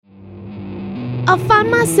I'll find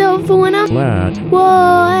myself when I'm Glad.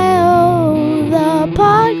 Whoa, the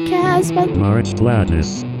podcast. March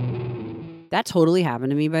Gladness. That totally happened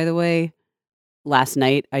to me, by the way. Last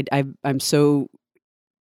night, I'm so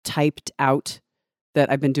typed out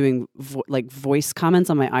that I've been doing voice comments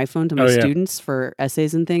on my iPhone to my students for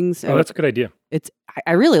essays and things. Oh, that's a good idea.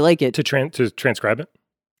 I really like it. To transcribe it?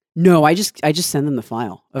 No, I just send them the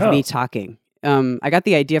file of me talking. I got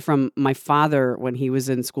the idea from my father when he was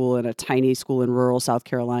in school in a tiny school in rural South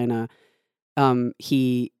Carolina.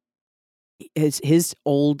 His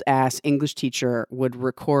old ass English teacher would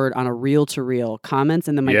record on a reel-to-reel comments,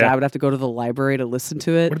 and then my dad would have to go to the library to listen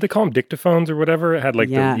to it. What did they call them? Dictaphones or whatever? It had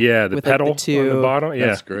the pedal like the on the bottom. Yeah,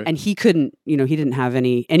 that's great. And he couldn't, he didn't have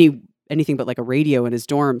anything but like a radio in his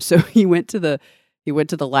dorm, so he went to the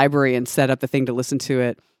library and set up the thing to listen to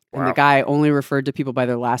it. And the guy only referred to people by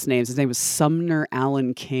their last names. His name was Sumner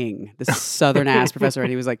Allen King, this Southern ass professor, and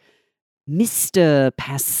he was like, "Mr.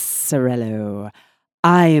 Passarello,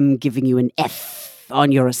 I am giving you an F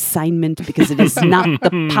on your assignment because it is not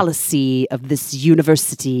the policy of this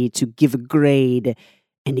university to give a grade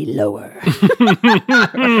any lower."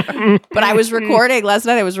 But I was recording last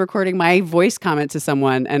night. I was recording my voice comment to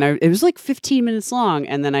someone, and it was like 15 minutes long.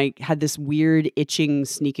 And then I had this weird itching,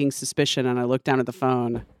 sneaking suspicion, and I looked down at the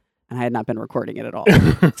phone, and I had not been recording it at all.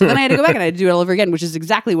 So then I had to go back and I had to do it all over again, which is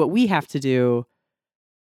exactly what we have to do.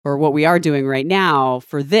 Or what we are doing right now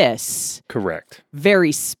for this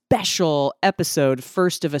very special episode,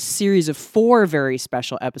 first of a series of 4 very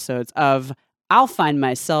special episodes of I'll Find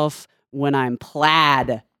Myself When I'm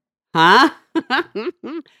Plaid. Huh?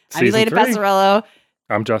 I'm Elena Passarello.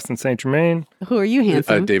 I'm Justin St. Germain. Who are you,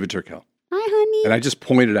 handsome? David Turkel. Hi, honey. And I just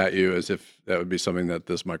pointed at you as if that would be something that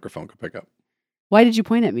this microphone could pick up. Why did you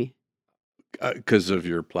point at me? Because of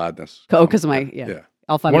your plaidness. Oh, because of my, Yeah.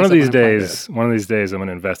 I'll find one of these days, I'm going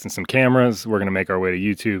to invest in some cameras. We're going to make our way to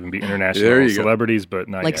YouTube and be international celebrities, but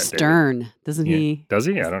not like yet, Stern, David. Doesn't he? Does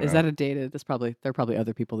he? I don't know. Is that a dated? There are probably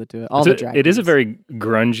other people that do it. It is a very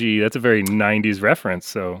grungy. That's a very 90s reference.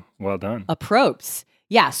 So well done. Apropes.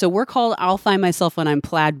 Yeah. So we're called I'll Find Myself When I'm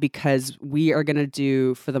Plaid because we are going to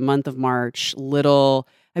do for the month of March what do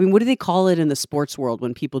they call it in the sports world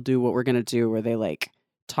when people do what we're going to do, where they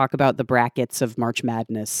talk about the brackets of March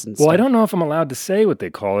Madness and stuff? Well, I don't know if I'm allowed to say what they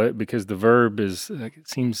call it because the verb it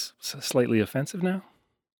seems slightly offensive now.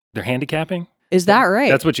 They're handicapping. Is that right?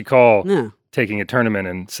 That's what you call taking a tournament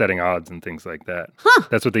and setting odds and things like that. Huh.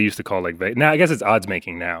 That's what they used to call now I guess it's odds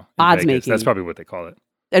making now. Odds Vegas. making. That's probably what they call it.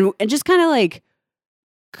 And just kind of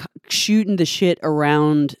shooting the shit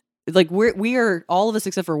around. We are all of us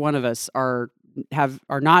except for one of us are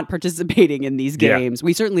not participating in these games. Yeah.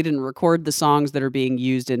 We certainly didn't record the songs that are being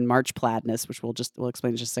used in March Plaidness, which we'll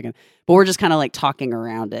explain in just a second. But we're just kind of talking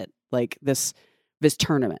around it, this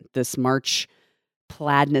tournament, this March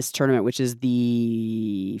Plaidness tournament, which is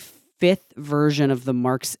the 5th version of the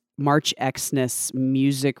March Xmas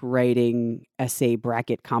music writing essay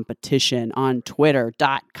bracket competition on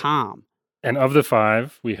Twitter.com. And of the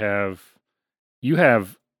 5, you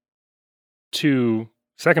have 2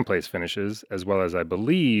 second place finishes, as well as I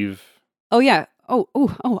believe. Oh yeah.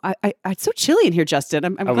 It's so chilly in here, Justin.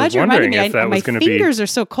 I'm glad you reminded me. My fingers are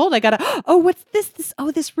so cold. I gotta. Oh, what's this?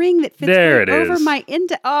 This ring that fits over my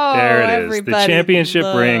index. Oh, there it everybody, is. The championship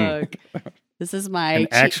ring. This is my an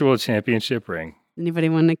actual championship ring. Anybody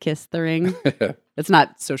want to kiss the ring? It's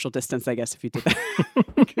not social distance, I guess, if you did that.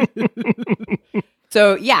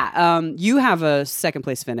 So yeah, you have a second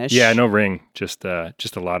place finish. Yeah, no ring. Just a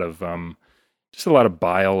lot of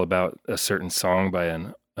bile about a certain song by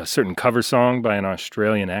a certain cover song by an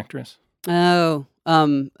Australian actress. Oh,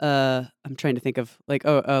 I'm trying to think of did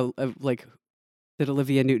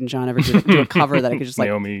Olivia Newton-John ever do a cover that I could just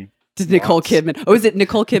Naomi? Did Nicole Kidman? Oh, is it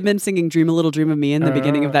Nicole Kidman singing "Dream a Little Dream of Me" in the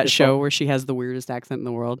beginning of that show where she has the weirdest accent in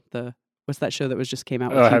the world? What's that show that just came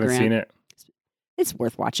out? With I haven't seen it. It's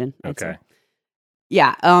worth watching. Okay.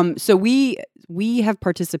 Yeah. So we have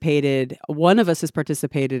participated. One of us has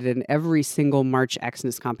participated in every single March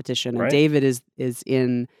Xmas competition, and David is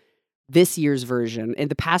in this year's version. And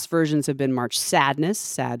the past versions have been March Sadness,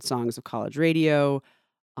 Sad Songs of College Radio.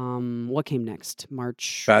 What came next?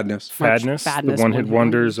 March Fadness. The one-hit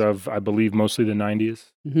wonders of, I believe, mostly the 90s.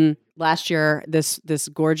 Mm-hmm. Last year, this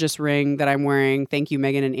gorgeous ring that I'm wearing, thank you,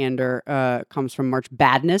 Megan and Ander, comes from March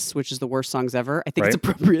Badness, which is the worst songs ever. I think it's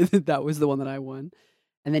appropriate that was the one that I won.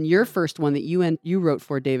 And then your first one that you wrote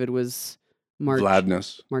for, David, was March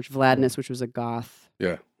Vladness, which was a goth.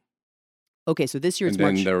 Yeah. Okay, so this year it's March. March.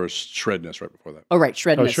 And then there was Shredness right before that. Oh, right,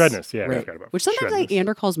 Shredness. Oh, Shredness, yeah. Right. I forgot about which sometimes Shredness.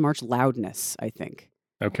 Ander calls March Loudness, I think.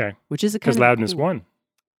 Okay. Which is a kind of because Loudness cool. won.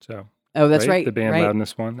 So. Oh, that's right. The band right.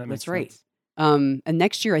 Loudness won. That makes That's right. sense. And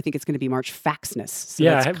next year, I think it's going to be March Faxness. So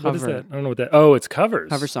yeah, that's what is cover, that? I don't know what that. Oh, it's covers.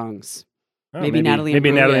 cover songs. Oh, Maybe Natalie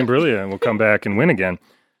Maybe Natalie Imbruglia. Imbruglia will come back and win again.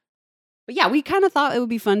 But yeah, we kind of thought it would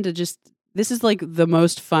be fun to just. This is like the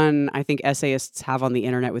most fun I think essayists have on the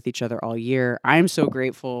internet with each other all year. I'm so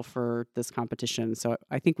grateful for this competition. So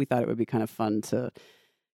I think we thought it would be kind of fun to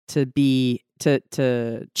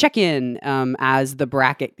check in as the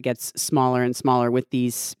bracket gets smaller and smaller with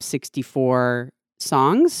these 64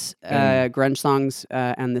 songs, grunge songs,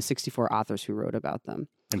 and the 64 authors who wrote about them.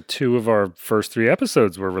 And 2 of our first 3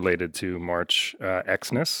 episodes were related to March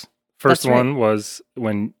Xmas. First That's right. one was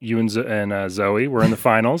when you and Zoe were in the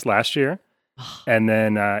finals last year. And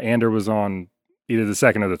then Ander was on either the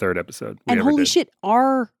second or the third episode. And holy shit,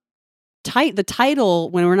 the title,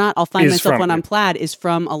 when we're not, I'll find Is myself from when I'm it. plaid, is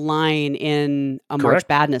from a line in a March Correct.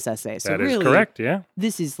 Badness essay. So That really, is correct, yeah.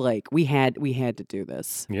 this is like, we had to do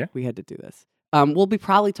this. Yeah. We had to do this. We'll be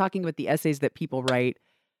probably talking about the essays that people write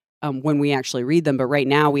when we actually read them, but right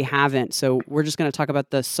now we haven't. So we're just going to talk about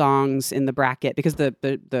the songs in the bracket because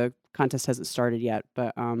the contest hasn't started yet.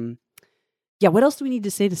 But yeah, what else do we need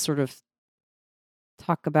to say to sort of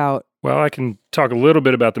talk about? Well, I can talk a little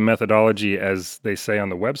bit about the methodology, as they say on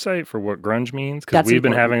the website, for what grunge means, because That's we've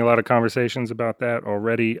been important. having a lot of conversations about that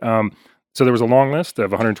already. So there was a long list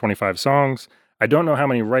of 125 songs. I don't know how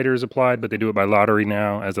many writers applied, but they do it by lottery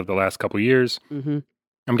now as of the last couple years. Mm-hmm.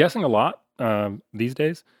 I'm guessing a lot these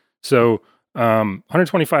days. So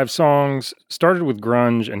 125 songs started with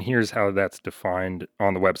grunge, and here's how that's defined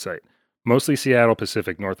on the website. Mostly Seattle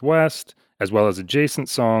Pacific Northwest, as well as adjacent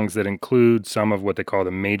songs that include some of what they call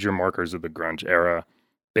the major markers of the grunge era.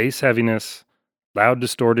 Bass heaviness, loud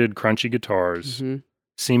distorted crunchy guitars, Mm-hmm.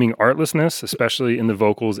 seeming artlessness, especially in the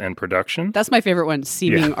vocals and production. That's my favorite one,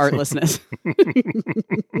 seeming Yeah. artlessness.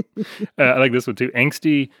 I like this one too.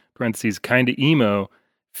 Angsty, parentheses, kinda emo,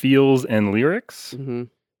 feels and lyrics. Mm-hmm.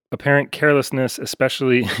 Apparent carelessness,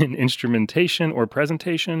 especially in instrumentation or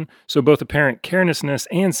presentation. So both apparent carelessness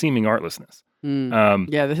and seeming artlessness.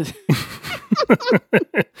 Yeah, this is,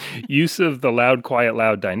 Use of the loud, quiet,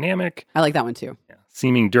 loud dynamic. I like that one too.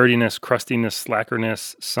 Seeming dirtiness, crustiness,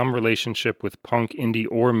 slackerness, some relationship with punk, indie,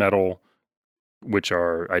 or metal, which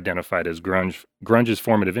are identified as grunge's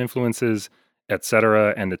formative influences,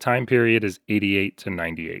 etc. And the time period is 88 to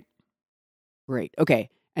 98. Great. Okay.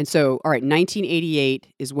 And so, all right, 1988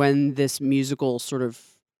 is when this musical sort of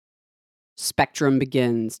spectrum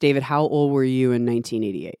begins. David, how old were you in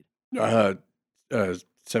 1988?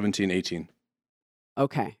 17, 18.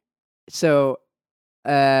 Okay. So,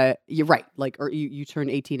 you're right. Like, or you turned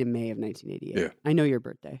 18 in May of 1988. Yeah. I know your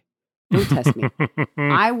birthday. Don't test me.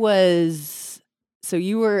 So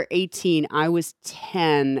you were 18, I was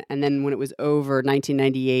 10, and then when it was over,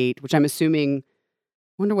 1998, which I'm assuming,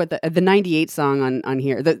 wonder what the 98 song on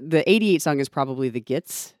here, the 88 song is probably the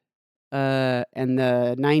Gits, and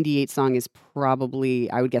the 98 song is probably,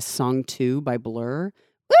 I would guess, Song 2 by Blur.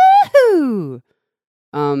 Woohoo!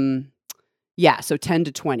 Yeah, so 10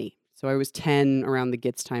 to 20. So I was 10 around the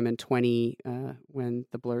Gits time and 20 when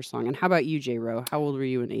the Blur song. And how about you, J-Ro? How old were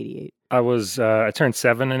you in 88? I turned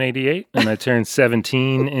 7 in 88 and I turned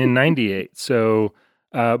 17 in 98. So,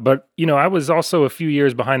 but you know, I was also a few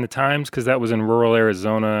years behind the times because that was in rural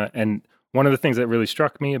Arizona. And one of the things that really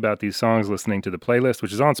struck me about these songs, listening to the playlist,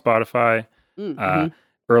 which is on Spotify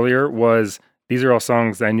earlier, was these are all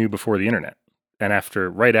songs I knew before the internet. And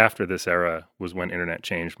right after this era was when internet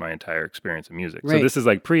changed my entire experience of music. Right. So this is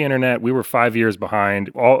like pre-internet. We were 5 years behind.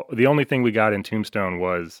 The only thing we got in Tombstone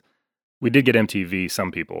was we did get MTV,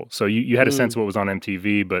 some people. So you had a sense of what was on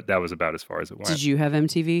MTV, but that was about as far as it went. Did you have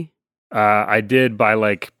MTV? I did by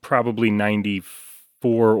like probably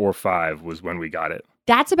 94 or 5 was when we got it.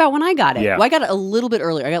 That's about when I got it. Yeah. Well, I got it a little bit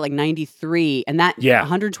earlier. I got like 93, and that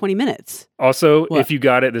 120 minutes. Also, What? if you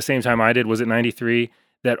got it the same time I did, was it 93?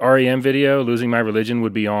 That REM video, Losing My Religion,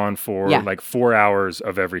 would be on for like 4 hours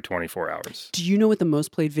of every 24 hours. Do you know what the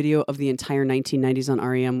most played video of the entire 1990s on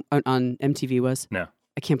REM on MTV was? No.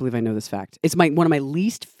 I can't believe I know this fact. It's one of my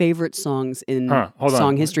least favorite songs in Hold on.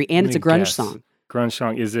 song history, and it's a Let me grunge guess. song. Grunge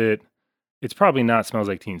song, is it? It's probably not Smells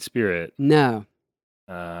Like Teen Spirit. No.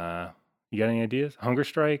 You got any ideas? Hunger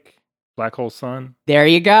Strike? Black Hole Sun? There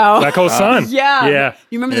you go. Black Hole Sun? Yeah. Yeah.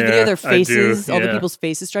 You remember the video? Their I do, faces, all the yeah. people's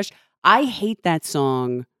faces stretched. I hate that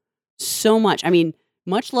song so much. I mean,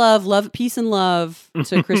 much love, peace and love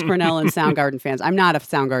to Chris Cornell and Soundgarden fans. I'm not a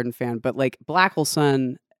Soundgarden fan, but like Black Hole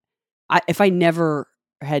Sun, if I never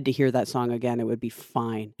had to hear that song again, it would be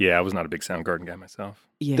fine. Yeah, I was not a big Soundgarden guy myself.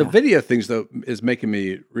 Yeah. The video things, though, is making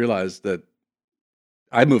me realize that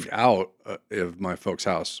I moved out of my folks'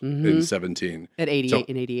 house in 17. At 88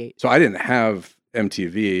 and 88. So I didn't have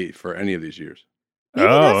MTV for any of these years. Maybe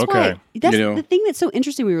Oh, that's okay. why. That's You know? the thing that's so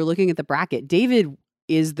interesting. We were looking at the bracket. David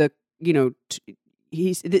is the,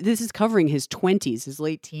 this is covering his 20s, his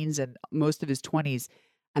late teens and most of his 20s.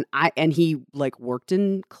 And he like worked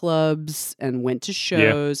in clubs and went to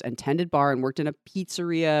shows and tended bar and worked in a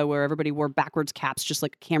pizzeria where everybody wore backwards caps, just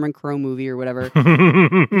like a Cameron Crowe movie or whatever.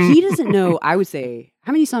 He doesn't know. I would say,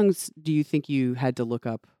 how many songs do you think you had to look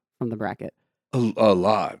up from the bracket? A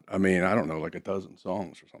lot. I mean, I don't know, like a dozen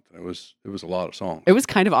songs or something. It was a lot of songs. It was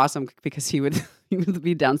kind of awesome because he would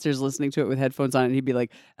be downstairs listening to it with headphones on, and he'd be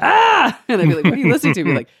like, "Ah!" and I'd be like, "What are you listening to?" He'd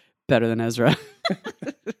be like, "Better than Ezra."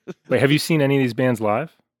 Wait, have you seen any of these bands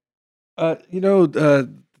live? The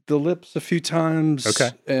Lips a few times.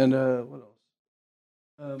 Okay. And what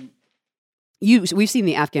else? We've seen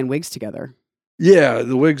the Afghan Wigs together. Yeah,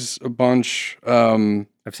 the Wigs a bunch. I've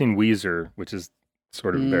seen Weezer, which is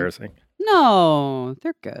sort of embarrassing. No,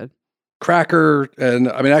 they're good. Cracker, and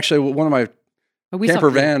I mean, actually, one of my But we saw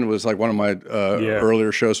Camper Green- Van was like one of my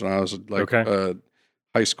earlier shows when I was like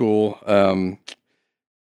high school. There's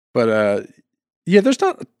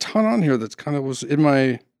not a ton on here that's kind of was in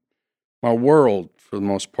my world for the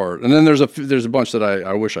most part. And then there's a bunch that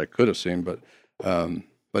I wish I could have seen, but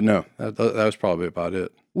no, that was probably about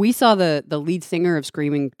it. We saw the lead singer of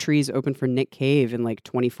Screaming Trees open for Nick Cave in like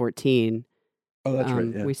 2014. Oh, that's right.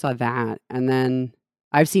 Yeah. We saw that, and then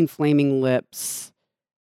I've seen Flaming Lips,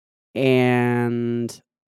 and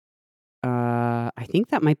I think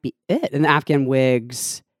that might be it. And the Afghan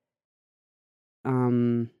Wigs.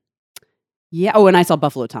 Yeah. Oh, and I saw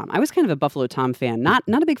Buffalo Tom. I was kind of a Buffalo Tom fan. Not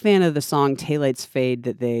a big fan of the song "Taillights Fade"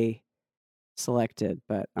 that they selected,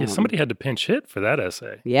 but Yeah, somebody had to pinch hit for that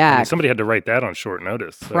essay. Yeah. I mean, somebody had to write that on short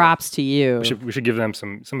notice. So props to you. we should give them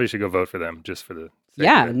somebody should go vote for them just for the sake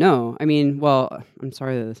Yeah, of it. no. I mean, well, I'm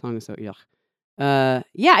sorry that the song is so yuck.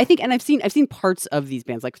 Yeah, I think, and I've seen parts of these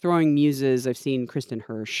bands, like Throwing Muses. I've seen Kristen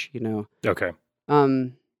Hirsch. Okay.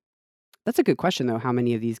 That's a good question though. How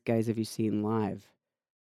many of these guys have you seen live?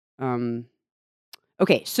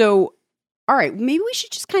 Okay, so all right, maybe we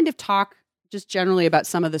should just kind of talk just generally about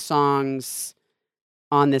some of the songs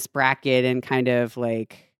on this bracket and kind of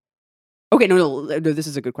like. Okay, no, this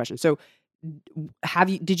is a good question. So,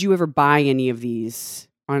 did you ever buy any of these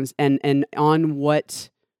on and on what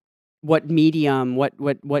medium,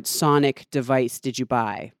 what sonic device did you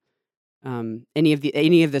buy? Any of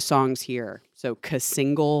the songs here? So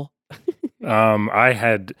Ka-Single.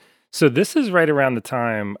 So this is right around the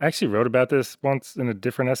time I actually wrote about this once in a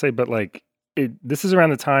different essay, but this is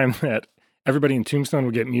around the time that everybody in Tombstone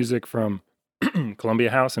would get music from Columbia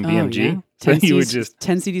House and BMG. Oh, yeah. So 10 you would CDs just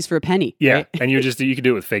 10 CDs for a penny. yeah, right? and you could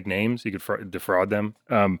do it with fake names. You could defraud them.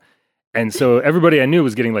 And so everybody I knew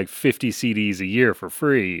was getting like 50 CDs a year for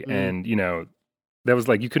free, and that was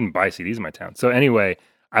like you couldn't buy CDs in my town. So anyway,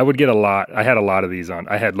 I would get a lot. I had a lot of these on.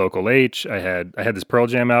 I had Local H. I had this Pearl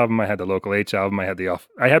Jam album. I had the Local H album. I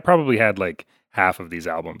had probably had like half of these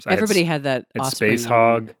albums. Everybody had that. I had Offspring Space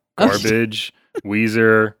album. Hog, Garbage,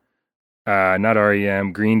 Weezer, not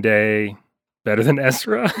REM, Green Day, Better Than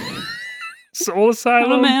Ezra, Soul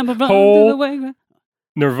Asylum, Hole,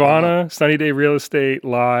 Nirvana, Sunny Day Real Estate,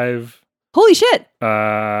 Live, Holy shit!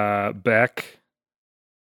 Beck,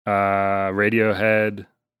 Radiohead,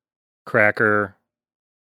 Cracker,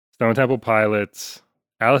 Stone Temple Pilots,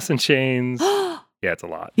 Alice in Chains. Yeah, it's a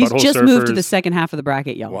lot. He's Butthole just moved to Surfers. the second half of the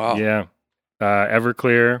bracket, y'all. Wow. Yeah.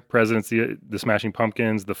 Everclear, Presidents, the Smashing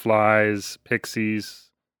Pumpkins, The Flies,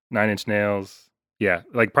 Pixies, Nine Inch Nails. Yeah,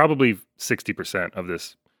 like probably 60% of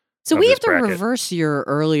this. So of we this have to bracket. reverse your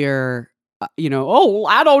earlier.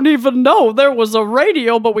 I don't even know there was a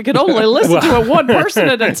radio, but we could only listen to it one person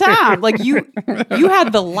at a time. Like you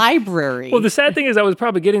had the library. Well, the sad thing is I was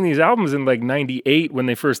probably getting these albums in like 98 when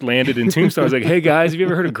they first landed in Tombstone. I was like, hey guys, have you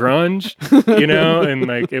ever heard of grunge? And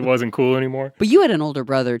like it wasn't cool anymore. But you had an older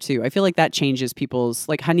brother too. I feel like that changes people's.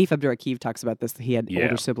 Like Hanif Abdurraqib talks about this. He had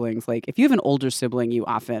older siblings. Like if you have an older sibling, you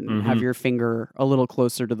often have your finger a little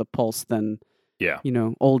closer to the pulse than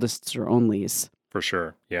oldests or onlys. For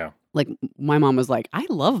sure. Yeah. Like my mom was like, I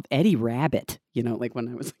love Eddie Rabbit, like when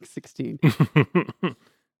I was like 16.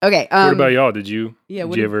 Okay. What about y'all? Did you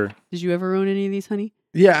Did you ever own any of these, honey?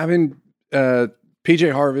 Yeah, I mean,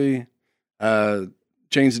 PJ Harvey,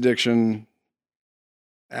 Jane's Addiction,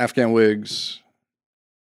 Afghan Wigs,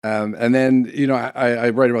 and then I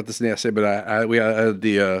write about this in the essay, but we had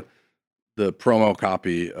the promo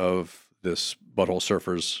copy of this Butthole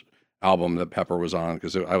Surfers album that Pepper was on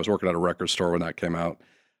because I was working at a record store when that came out.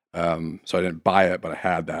 So I didn't buy it, but I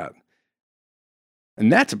had that.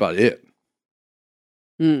 And that's about it.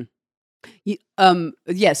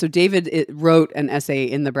 Yeah. So David wrote an essay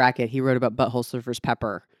in the bracket. He wrote about Butthole Surfers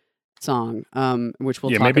Pepper song, which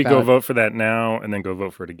we'll talk maybe about. go vote for that now and then go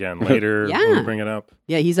vote for it again later. Yeah. When we bring it up.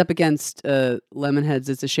 Yeah, he's up against Lemonheads.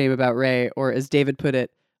 It's a shame about Ray, or as David put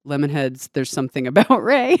it, Lemonheads. There's something about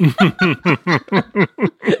Ray,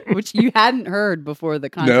 which you hadn't heard before the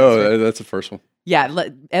contest. No, right? that's the first one. Yeah,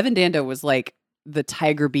 Evan Dando was like the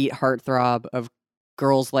Tiger Beat heartthrob of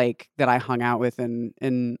girls like that I hung out with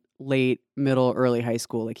in late, middle, early high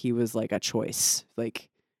school. Like he was like a choice. Like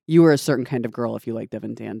you were a certain kind of girl if you liked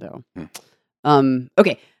Evan Dando.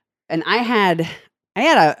 Okay, and I had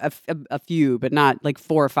a few, but not like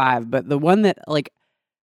 4 or 5. But the one that like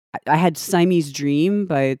I had Siamese Dream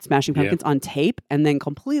by Smashing Pumpkins on tape, and then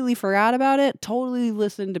completely forgot about it. Totally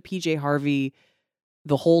listened to PJ Harvey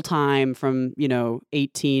the whole time from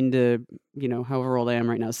 18 to however old I am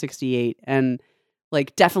right now, 68, and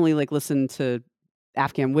like definitely like listened to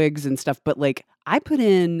Afghan Wigs and stuff. But like I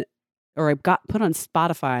got put on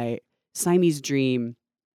Spotify Siamese Dream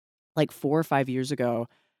like 4 or 5 years ago.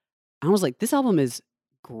 I was like, this album is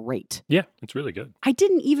great. Yeah, it's really good. I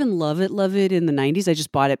didn't even love it in the 90s. I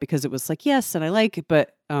just bought it because it was like, yes, and I like it,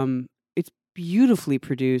 but it's beautifully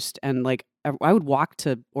produced, and like I would walk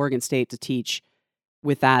to Oregon State to teach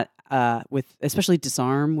with that, with especially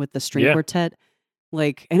Disarm with the string quartet.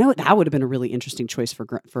 Like I know that would have been a really interesting choice for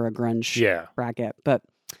a grunge bracket, but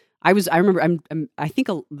I think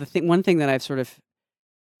one thing that I've sort of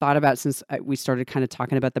thought about since we started kind of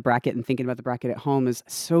talking about the bracket and thinking about the bracket at home is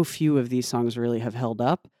so few of these songs really have held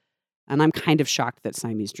up, and I'm kind of shocked that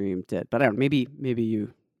Siamese Dream did. But I don't know, maybe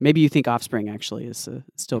you think Offspring actually is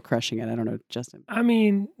still crushing it. I don't know, Justin. I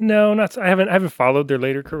mean, no, not. I haven't followed their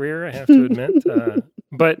later career. I have to admit,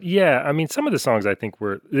 but yeah, I mean, some of the songs I think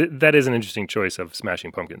that is an interesting choice of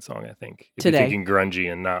Smashing Pumpkins song. I think if Today. you're thinking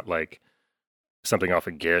grungy and not like something off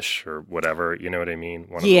of Gish or whatever, you know what I mean?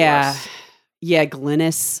 One of the less. Yeah,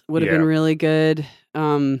 Glynis would have been really good.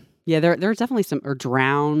 Yeah, there are definitely some, or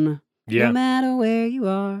Drown. Yeah. No matter where you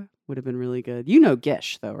are would have been really good. You know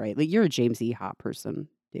Gish though, right? Like you're a James Iha person,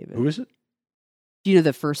 David. Who is it? Do you know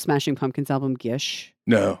the first Smashing Pumpkins album, Gish?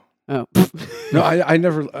 No. Oh. No, I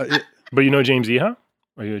never. But you know James Iha?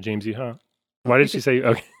 Are you a James Iha? Why did she say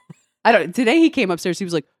okay? I don't. Today he came upstairs. He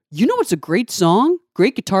was like, "You know what's a great song?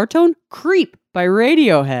 Great guitar tone? Creep by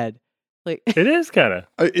Radiohead." Like it is kind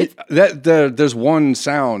of there's one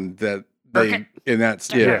sound that they in that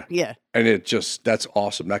yeah, and that's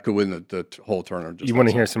awesome. That could win the whole Turner. You want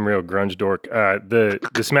to hear some real grunge dork? The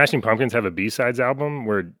Smashing Pumpkins have a B-sides album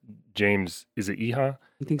where James Iha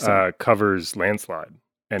I think so. Covers Landslide,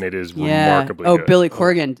 and it is remarkably good. Billy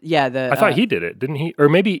Corgan. Yeah, I thought he did it, didn't he? Or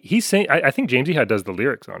maybe he sang. I think James Iha does the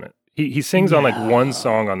lyrics on it. He sings on like one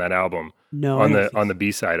song on that album. No, on the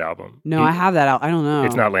B-side album. No, I have that out. I don't know.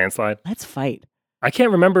 It's not Landslide. Let's fight. I can't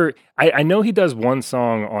remember. I know he does one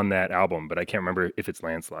song on that album, but I can't remember if it's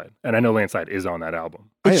Landslide. And I know Landslide is on that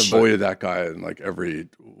album. I avoided that guy in like every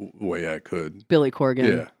way I could. Billy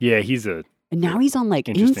Corgan. Yeah, he's a. And now he's on like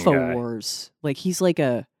InfoWars. Guy. Like he's like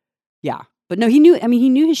a, But no, he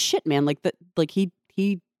knew his shit, man. Like that. Like he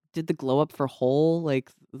did the glow up for Hole. Like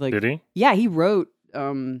did he? Yeah, he wrote.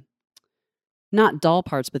 Not Doll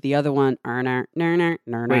Parts, but the other one.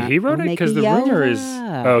 Wait, he wrote it? Because the rumor is...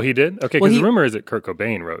 Oh, he did? Okay, because the rumor is that Kurt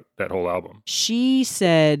Cobain wrote that whole album. She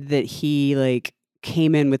said that he, like,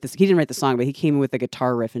 came in with this... He didn't write the song, but he came in with a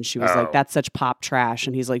guitar riff, and she was like, that's such pop trash.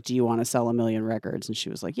 And he's like, do you want to sell 1 million records? And she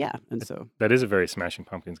was like, yeah. And so... That is a very Smashing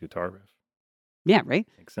Pumpkins guitar riff. Yeah, right?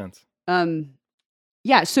 Makes sense.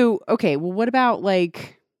 Yeah, so, okay, well, what about,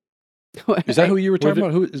 like... Is that who you were talking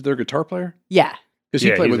about? Who is their guitar player? Yeah. Because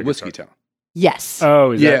he played with Whiskey Town. Yes.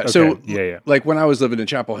 Oh, is that? Okay. So yeah. Like when I was living in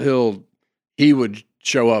Chapel Hill, he would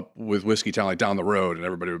show up with Whiskey Town like down the road, and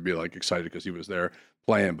everybody would be like excited because he was there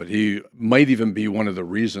playing. But he might even be one of the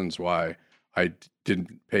reasons why I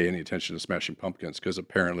didn't pay any attention to Smashing Pumpkins, because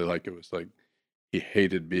apparently like it was like he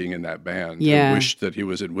hated being in that band. Yeah. And wished that he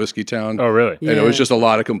was in Whiskey Town. Oh, really? And it was just a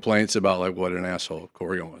lot of complaints about like what an asshole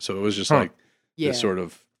Corgan was. So it was just like this sort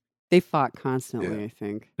of. They fought constantly, I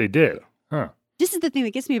think. They did. Huh. This is the thing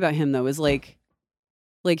that gets me about him, though, is like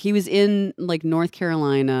he was in like North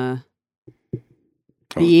Carolina,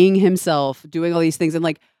 being himself, doing all these things, and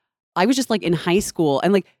like I was just like in high school,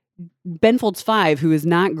 and like Ben Folds 5, who is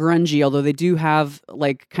not grungy, although they do have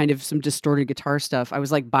like kind of some distorted guitar stuff. I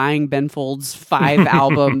was like buying Ben Folds 5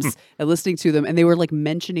 albums and listening to them, and they were like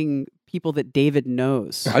mentioning people that David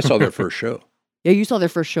knows. I saw their first show. Yeah, you saw their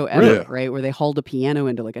first show ever, Really? right? Where they hauled a piano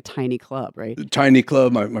into like a tiny club, right? Tiny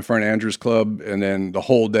club, my friend Andrew's club, and then the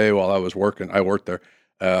whole day while I was working, I worked there.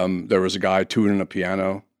 There was a guy tuning a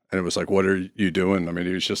piano, And it was like, what are you doing? I mean,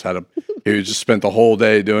 he just spent the whole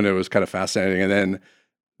day doing it. It was kind of fascinating. And then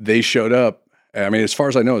they showed up. I mean, as far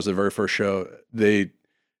as I know, it was the very first show. They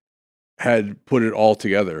had put it all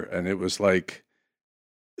together. And it was like,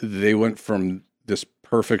 they went from this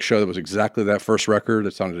perfect show that was exactly that first record.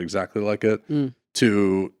 It sounded exactly like it.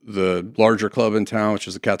 To the larger club in town, which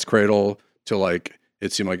is the Cat's Cradle, to like,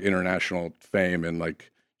 it seemed like international fame and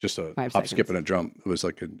like just a 5 hop, seconds. skip, and a jump. It was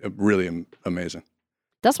like a really amazing.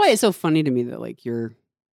 That's why it's so funny to me that like you're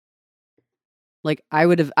like I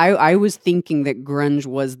was thinking that grunge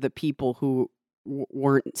was the people who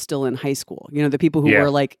weren't still in high school. You know, the people who Yeah. were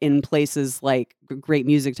like in places like great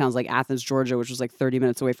music towns like Athens, Georgia, which was like 30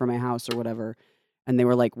 minutes away from my house or whatever. And they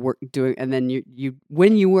were like doing, and then you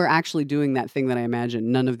when you were actually doing that thing that I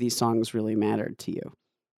imagined, none of these songs really mattered to you.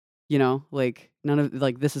 You know, like none of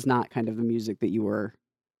like this is not kind of the music that you were.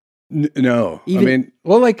 No, Even- I mean,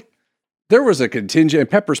 well, like there was a contingent.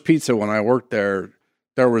 Pepper's Pizza, when I worked there,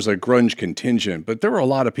 there was a grunge contingent, but there were a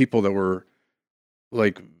lot of people that were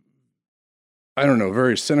like, I don't know,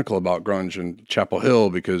 very cynical about grunge in Chapel Hill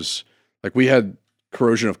because like we had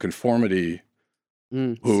Corrosion of Conformity,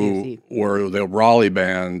 who CFC. were the Raleigh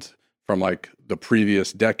band from like the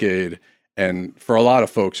previous decade. And for a lot of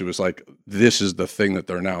folks, it was like, this is the thing that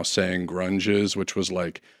they're now saying grunge is, which was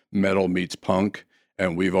like metal meets punk.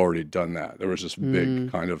 And we've already done that. There was this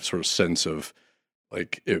big kind of sort of sense of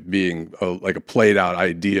like it being like a played out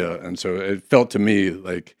idea. And so it felt to me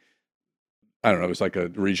like, I don't know, it was like a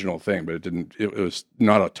regional thing, but it was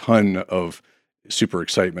not a ton of super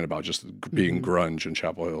excitement about just being grunge in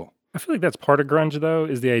Chapel Hill. I feel like that's part of grunge, though,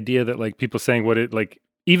 is the idea that like people saying what it like.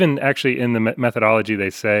 Even actually in the methodology, they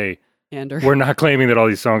say And we're not claiming that all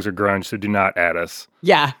these songs are grunge, so do not add us.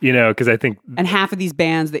 yeah. You know, because I think And half of these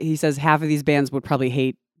bands that he says half of these bands would probably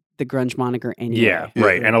hate the grunge moniker anyway. yeah,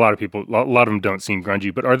 right. And a lot of people, a lot of them don't seem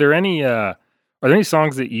grungy. But are there any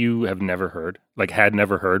songs that you have never heard, like had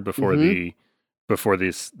never heard before before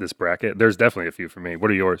this bracket? There's definitely a few for me.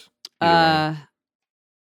 What are yours? Well,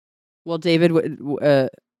 David,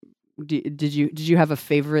 did you have a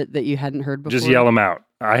favorite that you hadn't heard before? Just yell them out.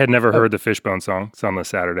 I had never heard the Fishbone song. It's on the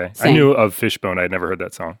Saturday. I Same. knew of Fishbone. I had never heard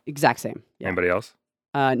that song. Exact same. Yeah. Anybody else?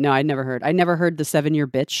 No, I never heard the 7-Year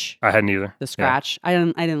Bitch. I hadn't either. The scratch. I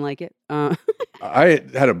didn't like it. I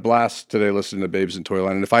had a blast today listening to Babes in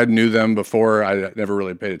Toyland. And if I knew them before, I never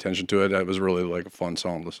really paid attention to it. It was really like a fun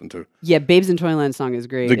song to listen to. Yeah, Babes in Toyland song is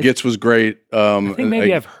great. The Gits was great. I think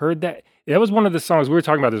maybe I've heard that. That was one of the songs we were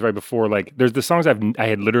talking about this right before. Like, there's the songs I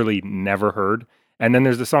had literally never heard, and then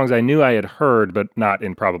there's the songs I knew I had heard, but not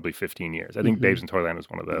in probably 15 years. I think Babes in Toyland was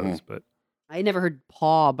one of those. But I never heard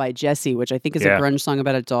Paw by Jesse, which I think is a Yeah. grunge song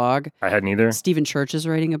about a dog. I hadn't either. Stephen Church is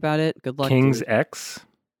writing about it. Good luck. King's dude. X.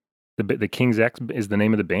 The King's X is the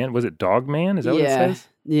name of the band. Was it Dog Man? Is that what it Yeah. says?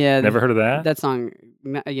 Yeah. Never heard of that. That song.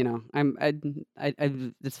 You know,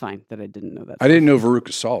 it's fine that I didn't know that. I didn't know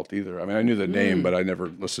Veruca Salt either. I mean, I knew the Mm. name, but I never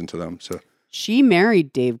listened to them. So She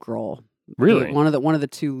married Dave Grohl. Really? One of the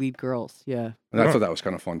two lead girls. Yeah. and I Oh. thought that was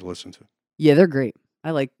kind of fun to listen to. Yeah, they're great. I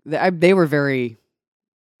like. They were very,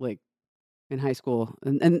 like, in high school,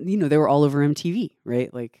 and you know they were all over MTV,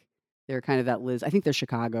 right? Like they're kind of that Liz. I think they're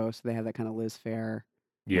Chicago, so they have that kind of Liz Fair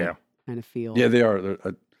Yeah. kind of feel. Yeah, they are.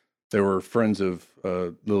 They were friends of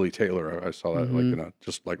Lily Taylor. I saw that, Mhm. like,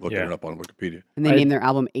 just like looking Yeah. it up on Wikipedia. And they I- named their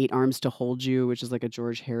album 8 Arms to Hold You, which is like a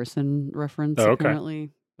George Harrison reference, Oh, okay.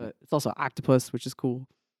 apparently. But it's also Octopus, which is cool.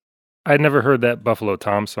 I had never heard that Buffalo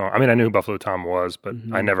Tom song. I mean, I knew who Buffalo Tom was, but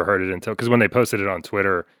I Mhm. never heard it until, because when they posted it on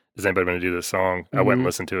Twitter, is anybody going to do this song? I went and Mhm.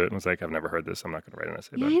 listened to it and was like, I've never heard this. I'm not going to write an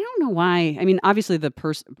essay Yeah, about I it. don't know why. I mean, obviously the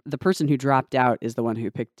person who dropped out is the one who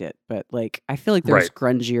picked it, but like I feel like there's Right.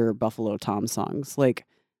 grungier Buffalo Tom songs, like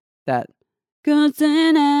that. Guns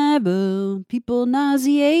and ammo, people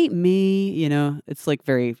nauseate me. You know, it's like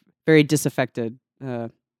very, very disaffected. I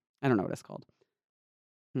don't know what it's called.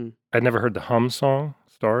 I'd never heard the Hum song,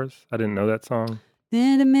 Stars. I didn't know that song.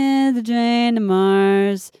 Send him in the drain to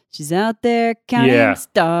Mars. She's out there counting Yeah.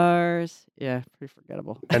 stars. Yeah, pretty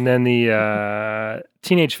forgettable. And then the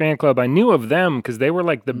Teenage Fan Club, I knew of them because they were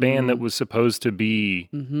like the band that was supposed to be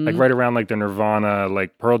Mm-hmm. like right around like the Nirvana,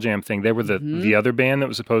 like Pearl Jam thing. They were the Mhm. other band that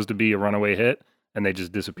was supposed to be a runaway hit, and they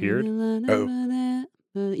just disappeared.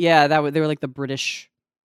 Yeah, they were like the British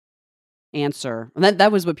answer. And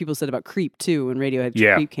that was what people said about Creep too when Radiohead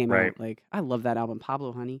Yeah, Creep came right. out. Like, I love that album,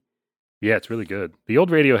 Pablo Honey. Yeah, it's really good. The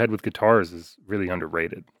old Radiohead with guitars is really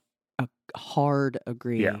underrated. Hard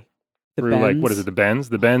agree. Yeah. The Through like, what Bends. is it, the Bends?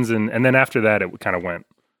 The Bends, and then after that, it kind of went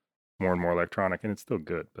more and more electronic, and it's still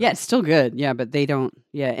good. But Yeah, it's still good. Yeah, but they don't.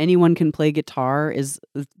 Yeah, anyone can play guitar is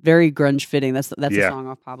very grunge fitting. That's Yeah. a song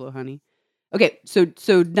off Pablo Honey. Okay, so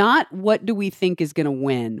not what do we think is gonna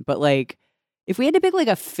win, but like if we had to pick like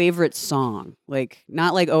a favorite song, like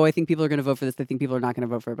not like oh I think people are gonna vote for this, I think people are not gonna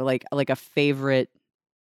vote for it, but like a favorite,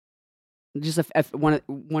 just one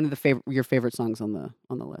of the your favorite songs on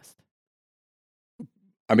the list.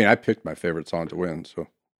 I mean, I picked my favorite song to win. So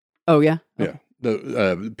Oh yeah, yeah,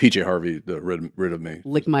 the PJ Harvey, the rid of me.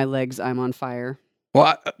 Lick My Legs, I'm on Fire.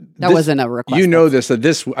 Well, That wasn't a request. You know this.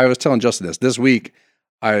 I was telling Justin this week.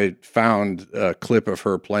 I found a clip of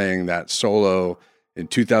her playing that solo in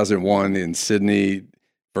 2001 in Sydney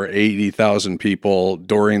for 80,000 people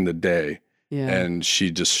during the day, Yeah, and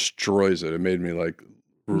she destroys it. It made me like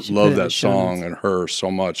You should put it love in the that show song notes. and her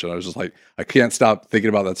so much, and I was just like, I can't stop thinking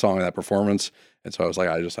about that song and that performance. And so I was like,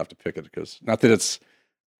 I just have to pick it because not that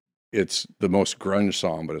it's the most grunge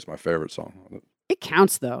song, but it's my favorite song. it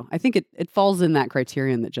counts though. I think it falls in that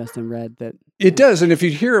criterion that Justin read. That It does, and if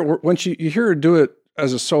you hear it, once you hear her do it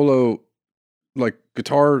as a solo, like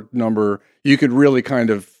guitar number, you could really kind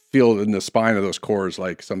of feel in the spine of those chords,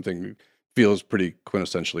 like something feels pretty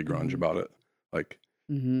quintessentially grunge about it. Like,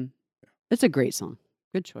 It's a great song.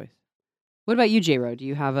 Good choice. What about you, J-Ro? Do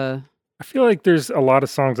you have a? I feel like there's a lot of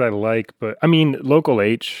songs I like, but I mean, Local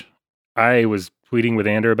H, I was tweeting with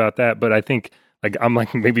Ander about that, but I think like I'm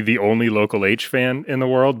like maybe the only Local H fan in the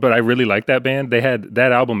world, but I really like that band.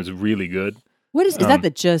 That album is really good. What is that?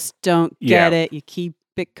 That just don't yeah. get it. You keep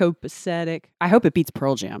it copacetic. I hope it beats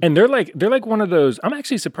Pearl Jam. And they're like one of those. I'm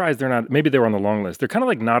actually surprised they're not. Maybe they were on the long list. They're kind of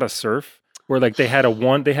like Not a Surf, where like they had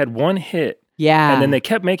one hit. Yeah, And then they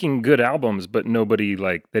kept making good albums, but nobody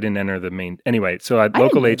they didn't enter the main. Anyway, so I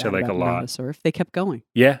Local didn't know H I that like a about lot. Nova Surf. They kept going.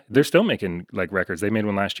 Yeah, they're still making like records. They made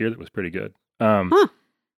one last year that was pretty good. And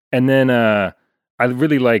then I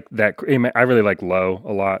really like that. I really like Low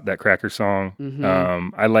a lot. That Cracker song.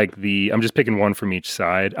 I like I'm just picking one from each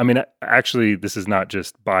side. I mean, actually, this is not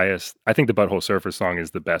just biased. I think the Butthole Surfer song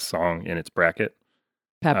is the best song in its bracket.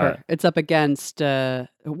 Pepper. It's up against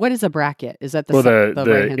what is a bracket? Is that the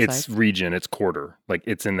right-hand it's side? region, it's quarter. Like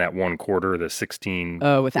it's in that one quarter, the 16.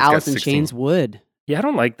 Oh, with it's got Alice in 16. Chains Wood. Yeah, I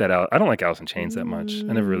don't like that. I don't like Alice in Chains that much.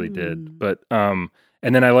 I never really did. But and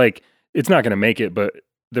then I like, it's not going to make it, but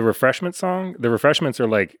the Refreshment song, the Refreshments are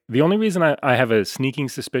like, the only reason I have a sneaking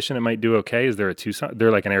suspicion it might do okay is they're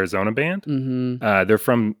like an Arizona band.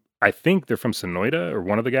 I think they're from Sonoyta, or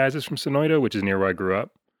one of the guys is from Sonoyta, which is near where I grew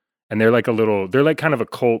up. And they're like kind of a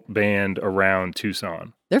cult band around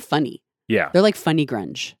Tucson. They're funny. Yeah. They're like funny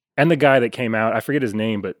grunge. And the guy that came out, I forget his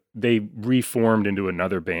name, but they reformed into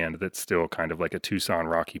another band that's still kind of like a Tucson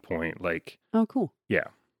Rocky Point. Like, oh, cool. Yeah.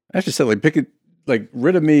 I have to say, like, pick it, like,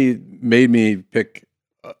 Rid of Me made me pick,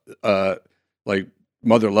 like,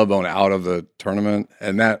 Mother Love Bone out of the tournament.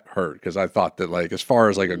 And that hurt because I thought that, like, as far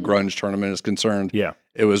as like a grunge tournament is concerned, yeah,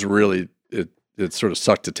 it was really, it sort of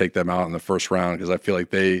sucked to take them out in the first round because I feel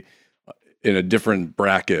like they, in a different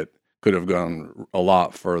bracket, could have gone a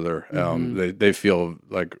lot further. They feel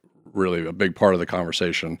like really a big part of the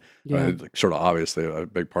conversation. Yeah. Sort of obviously a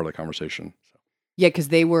big part of the conversation. Yeah, because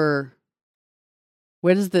they were.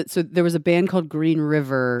 So there was a band called Green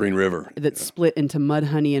River that split into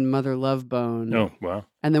Mudhoney and Mother Love Bone. Oh, wow.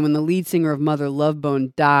 And then when the lead singer of Mother Love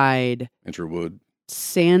Bone died, Andrew Wood.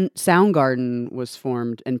 Soundgarden was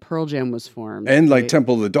formed and Pearl Jam was formed. And like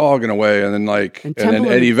Temple of the Dog in a way. And then and then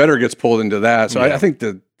Eddie Vedder gets pulled into that. So I think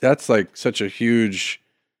that's like such a huge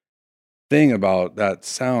thing about that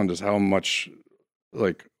sound is how much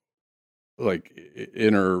like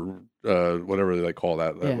inner, whatever they call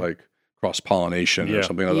that like cross-pollination or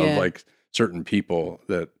something of like certain people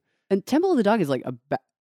that. And Temple of the Dog is like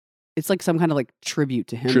it's like some kind of like tribute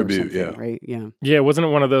to him. Right? Yeah. Yeah, wasn't it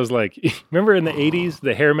one of those like, remember in the 80s,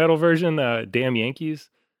 the hair metal version, Damn Yankees?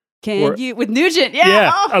 With Nugent? Yeah.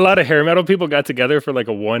 Yeah, a lot of hair metal people got together for like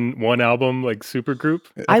a one album like super group.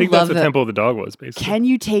 I think that's what Temple of the Dog was basically. Can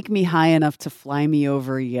you take me high enough to fly me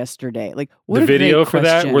over yesterday? Like what the a video great for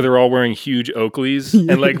question. that where they're all wearing huge Oakleys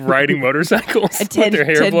and like riding motorcycles and with their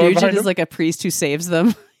hair Ted blown Nugent behind is them. like a priest who saves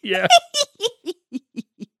them. Yeah.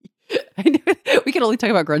 I know. We can only talk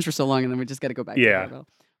about grunge for so long and then we just got to go back to metal.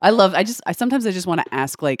 Sometimes I just want to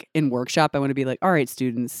ask, like in workshop, I want to be like, all right,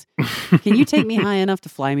 students, can you take me high enough to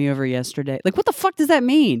fly me over yesterday? Like, what the fuck does that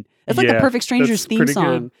mean? It's like the Perfect Strangers theme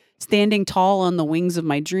song, good. Standing tall on the wings of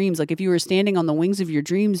my dreams. Like if you were standing on the wings of your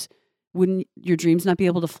dreams, wouldn't your dreams not be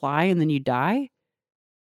able to fly and then you die?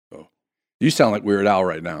 You sound like Weird Al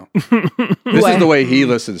right now. This is the way he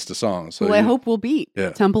listens to songs. So I hope we'll beat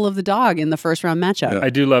Temple of the Dog in the first round matchup. Yeah. I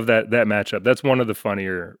do love that matchup. That's one of the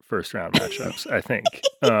funnier first round matchups, I think.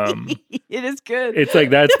 It is good. It's like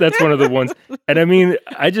that's one of the ones. And I mean,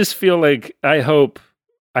 I just feel like I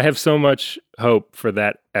have so much hope for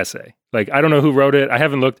that essay. Like, I don't know who wrote it. I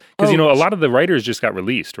haven't looked because Oh, a lot of the writers just got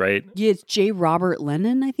released, right? Yeah, it's J. Robert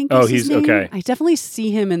Lennon, I think. Oh, is his he's name. okay. I definitely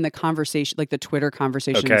see him in the conversation, like the Twitter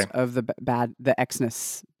conversations Okay. of the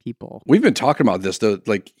Xmas people. We've been talking about this though.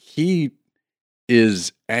 Like he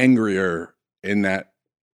is angrier in that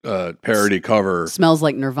parody cover Smells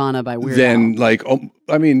Like Nirvana by Weird than Al. like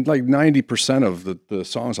 90% of the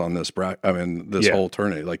songs on this this Yeah. whole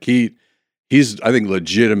tourney. Like he's I think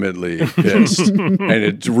legitimately pissed, and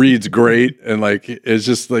it reads great, and like it's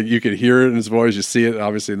just like you can hear it in his voice, you see it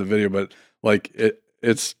obviously in the video, but like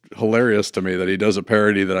it's hilarious to me that he does a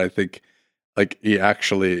parody that I think like he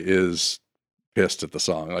actually is pissed at the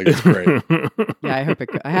song. Like it's great. Yeah, I hope it.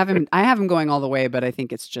 I have him going all the way, but I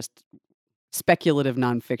think it's just speculative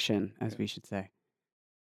nonfiction, as we should say.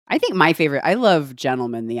 I think my favorite. I love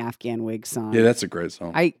 "Gentleman," the Afghan Wigs song. Yeah, that's a great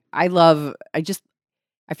song. I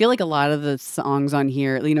feel like a lot of the songs on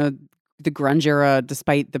here, the grunge era,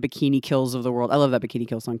 despite the Bikini Kills of the world. I love that Bikini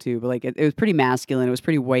Kill song too, but like it was pretty masculine. It was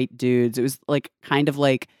pretty white dudes. It was like kind of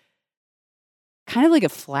like a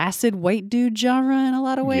flaccid white dude genre in a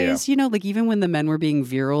lot of ways. Like even when the men were being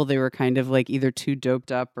virile, they were kind of like either too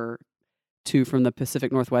doped up or too from the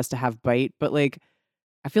Pacific Northwest to have bite. But like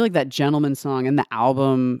I feel like that Gentleman song and the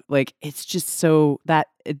album, like it's just so that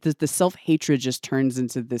the self-hatred just turns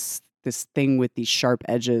into this thing with these sharp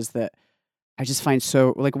edges that I just find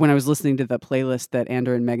so, like when I was listening to the playlist that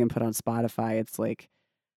Andrew and Megan put on Spotify, it's like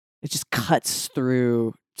it just cuts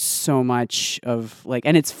through so much of like,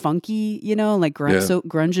 and it's funky, like grunge. Yeah. So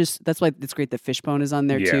grunge is, that's why it's great that Fishbone is on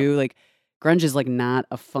there Yeah. too. Like grunge is like not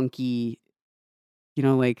a funky,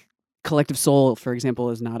 like Collective Soul, for example,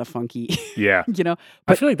 is not a funky, Yeah. I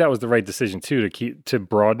but feel like that was the right decision too, to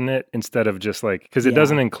broaden it instead of just like, because it Yeah.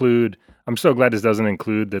 doesn't include, I'm so glad this doesn't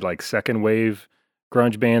include the like second wave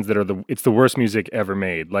grunge bands that are it's the worst music ever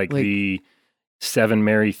made. Like the Seven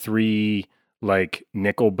Mary 3, like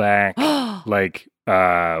Nickelback, like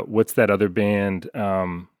what's that other band?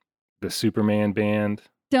 The Superman band.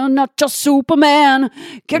 they're not just Superman.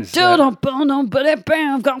 Is that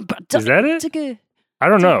it? I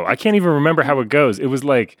don't know. I can't even remember how it goes. It was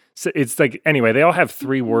like, it's like, anyway, they all have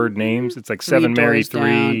 3-word names. It's like Seven Mary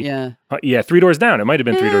 3. Yeah. 3 Doors Down. It might have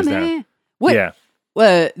been 3 Doors Down. What? Yeah.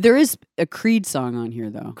 There is a Creed song on here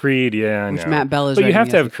though, Creed, yeah. I which know. Matt Bell is. But you writing have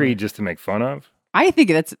to have music for. Creed just to make fun of. I think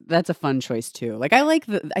that's a fun choice too. Like I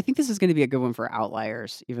think this is going to be a good one for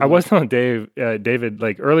Outliers. Even I though- was telling David,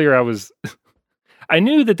 like earlier I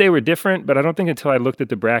knew that they were different, but I don't think until I looked at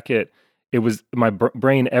the bracket, it was my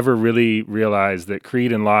brain ever really realized that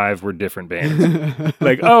Creed and Live were different bands.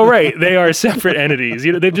 Like, oh right, they are separate entities.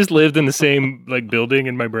 They've just lived in the same like building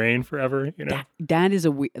in my brain forever. That is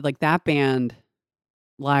like that band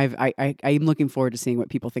Live. I'm looking forward to seeing what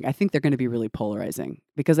people think. I think they're going to be really polarizing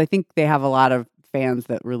because I think they have a lot of fans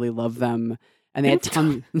that really love them, and they had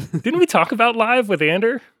tons. Didn't we talk about Live with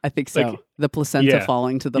Ander? I think so. Like, The placenta yeah.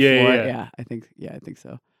 falling to the Yeah, floor. yeah. I think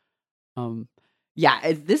so.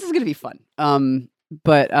 This is gonna be fun.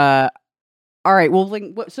 But all right.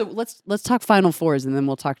 Well, so let's talk Final Fours, and then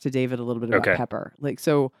we'll talk to David a little bit about Okay. Pepper. Like,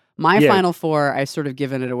 so my Yeah. Final Four, I sort of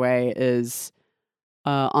given it away is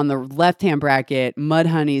on the left-hand bracket,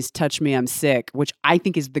 Mudhoney's "Touch Me, I'm Sick," which I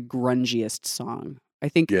think is the grungiest song. I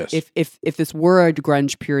think Yes. if this were a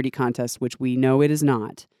grunge purity contest, which we know it is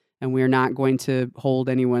not, and we're not going to hold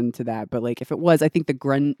anyone to that, but like if it was, I think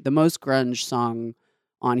the most grunge song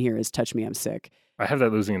on here is "Touch Me, I'm Sick." I have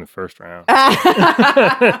that losing in the first round.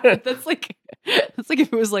 That's like if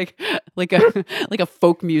it was like a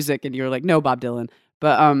folk music, and you were like, no, Bob Dylan.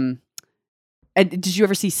 But and did you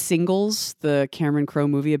ever see Singles, the Cameron Crowe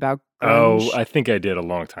movie about grunge? Oh, I think I did a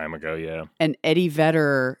long time ago. Yeah. And Eddie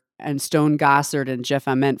Vedder and Stone Gossard and Jeff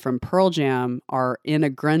Ament from Pearl Jam are in a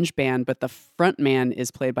grunge band, but the front man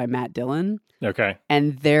is played by Matt Dillon. Okay.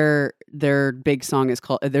 And their big song is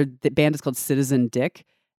called the band is called Citizen Dick,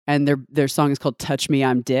 and their song is called "Touch Me,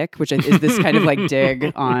 I'm Dick," which is this kind of like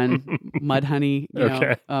dig on Mudhoney.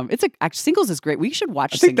 Okay. It's actually Singles is great. We should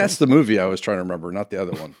watch. I think Singles. that's the movie I was trying to remember, not the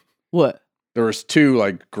other one. What. There was 2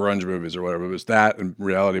 like grunge movies or whatever. It was that and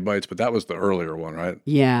Reality Bites, but that was the earlier one, right?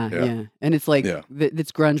 Yeah. And it's like Yeah.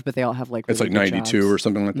 it's grunge, but they all have like It's really like good 92 jobs. or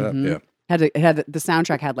something like that. Mhm. Yeah. The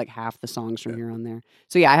soundtrack had like half the songs from here on there.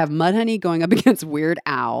 So yeah, I have Mudhoney going up against Weird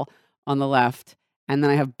Al on the left, and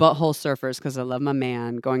then I have Butthole Surfers because I love my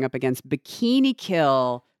man going up against Bikini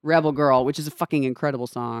Kill, Rebel Girl, which is a fucking incredible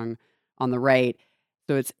song on the right.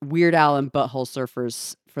 So it's Weird Al and Butthole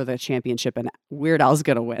Surfers for the championship, and Weird Al's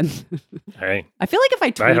gonna win. Hey. I feel like if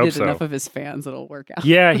I I hope tweeted so. enough of his fans, it'll work out.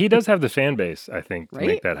 Yeah, he does have the fan base, I think, to Right?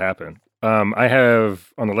 make that happen. I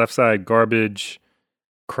have on the left side Garbage,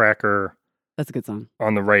 Cracker, That's a good song.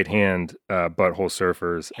 On the right hand, Butthole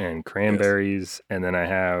Surfers and Cranberries, and then I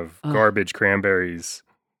have Garbage, Cranberries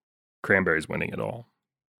winning it all.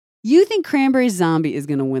 You think Cranberries Zombie is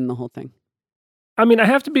going to win the whole thing? I mean, I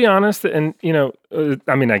have to be honest, and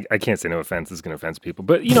I can't say no offense. It's going to offend people,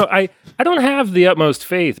 but I don't have the utmost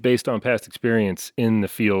faith based on past experience in the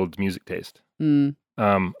field music taste. A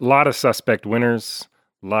lot of suspect winners,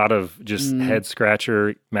 a lot of just head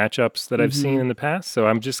scratcher matchups that I've seen in the past. So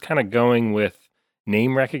I'm just kind of going with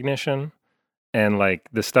name recognition and like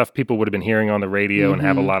the stuff people would have been hearing on the radio and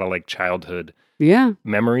have a lot of like childhood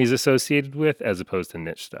memories associated with, as opposed to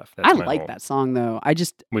niche stuff. That's I like that song though.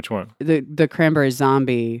 Which one? The Cranberries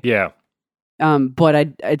Zombie. Yeah.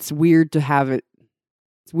 But it's weird to have it.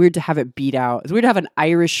 It's weird to have it beat out. It's weird to have an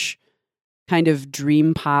Irish kind of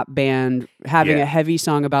dream pop band having a heavy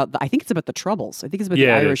song about I think it's about the Troubles. I think it's about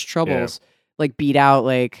the Irish Troubles, like beat out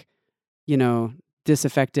like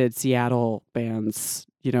disaffected Seattle bands.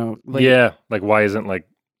 Like why isn't like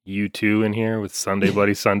U2 in here with Sunday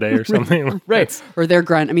Bloody Sunday or something? Right. Or their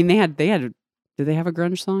grunge. I mean, they had. Did they have a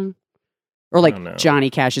grunge song? Or like Johnny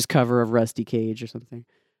Cash's cover of Rusty Cage or something.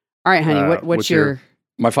 All right, honey. What's your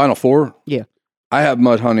my final four? Yeah, I have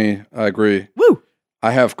Mudhoney. I agree. Woo.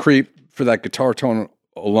 I have Creep for that guitar tone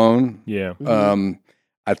alone. Yeah.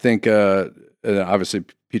 I think obviously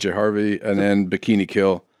PJ Harvey and then Bikini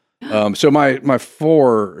Kill. So my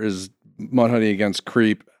four is Mudhoney against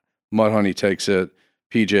Creep. Mudhoney takes it.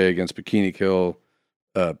 PJ against Bikini Kill.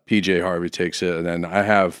 PJ Harvey takes it, and then I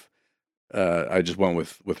have. I just went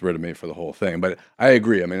with Rid of Me for the whole thing, but I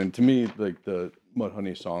agree. I mean, and to me, like the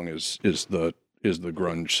Mudhoney song is the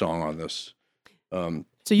grunge song on this. So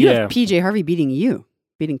you have PJ Harvey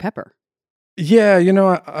beating Pepper. Yeah,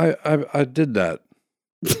 I did that.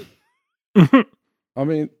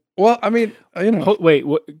 Wait,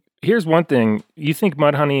 here's one thing. You think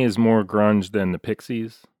Mudhoney is more grunge than the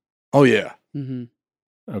Pixies? Oh yeah. Mm-hmm.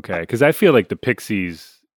 Okay, because I feel like the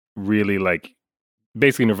Pixies really like.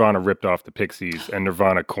 Basically, Nirvana ripped off the Pixies, and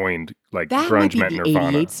Nirvana coined like that grunge might be meant the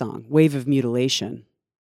Nirvana. 88 song, Wave of Mutilation.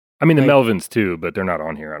 I mean, the Melvins too, but they're not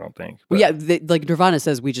on here, I don't think. Well, yeah, like Nirvana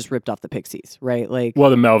says, we just ripped off the Pixies, right? Like,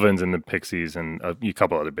 well, the Melvins and the Pixies and a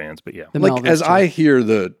couple other bands, but yeah. Like as I hear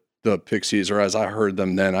the Pixies, or as I heard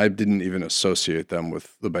them then, I didn't even associate them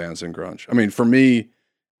with the bands in grunge. I mean, for me,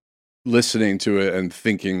 listening to it and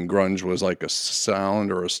thinking grunge was like a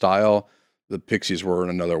sound or a style, the Pixies were in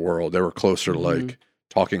another world. They were closer to like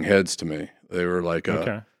Talking Heads to me. They were like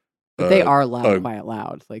they are loud, quiet,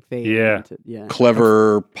 loud. Like they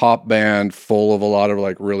clever pop band full of a lot of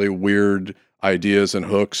like really weird ideas and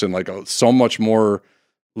hooks and like so much more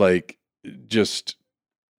like just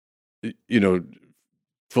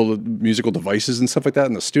full of musical devices and stuff like that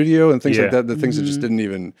in the studio and things like that. The things that just didn't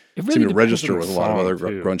even seem to register with a lot of other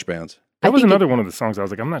grunge bands. That was another one of the songs I was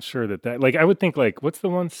like, I'm not sure that like I would think like what's the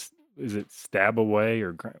one. Is it Stab Away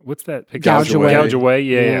or what's that? Gouge Away. Gouge Away.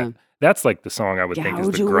 Yeah. That's like the song I would think is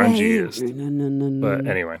the grungiest. No. But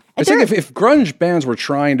anyway. I think if grunge bands were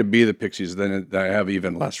trying to be the Pixies, then I have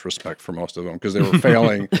even less respect for most of them because they were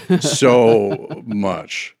failing so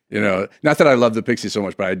much. Not that I love the Pixies so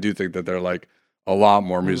much, but I do think that they're like a lot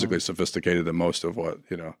more musically sophisticated than most of what,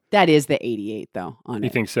 That is the 88 though on it. You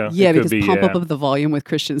think so? Yeah, because Pump Up the Volume with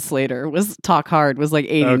Christian Slater was Talk Hard was like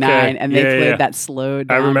 89 and they played that slowed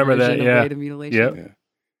down I remember that, Way to Mutilation. Yep. Yeah.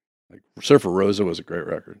 Like Surfer Rosa was a great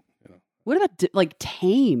record. What about like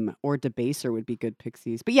Tame or Debaser would be good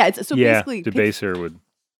Pixies? But yeah, it's so basically Debaser would.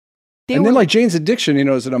 And then like Jane's Addiction,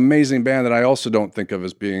 is an amazing band that I also don't think of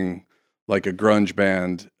as being like a grunge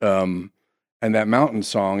band. And that Mountain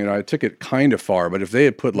song, I took it kind of far, but if they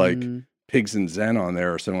had put like Pigs and Zen on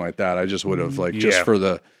there or something like that, I just would have like just for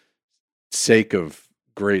the sake of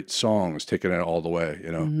great songs, taken it all the way,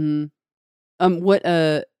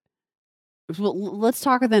 Well, let's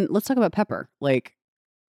talk about Pepper, like,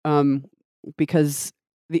 because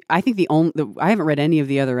I think I haven't read any of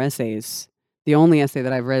the other essays. The only essay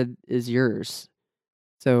that I've read is yours.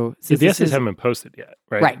 So the essays haven't been posted yet,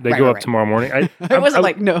 right? They go up tomorrow morning. I wasn't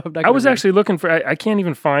like, no. I'm not I was actually looking for. I can't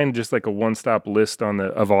even find just like a one-stop list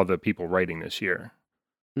of all the people writing this year,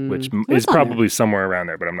 which is probably somewhere around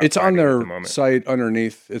there. But I'm not. It's on their site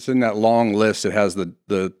underneath. It's in that long list. It has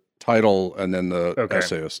the title and then the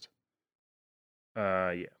essayist.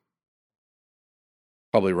 Yeah.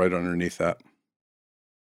 Probably right underneath that.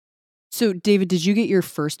 So, David, did you get your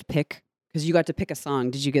first pick? Because you got to pick a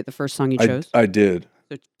song. Did you get the first song you chose? I did.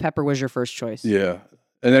 So Pepper was your first choice. Yeah.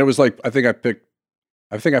 And then it was like, I think I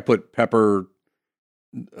put Pepper,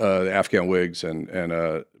 the Afghan Wigs and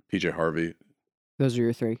PJ Harvey. Those are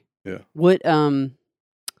your three. Yeah. What, and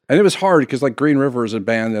it was hard because like Green River is a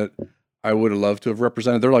band that I would have loved to have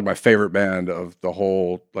represented. They're like my favorite band of the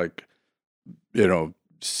whole, like,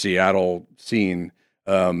 Seattle scene.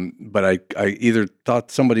 But I either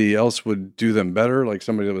thought somebody else would do them better, like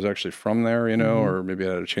somebody that was actually from there, or maybe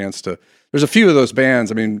I had a chance to. There's a few of those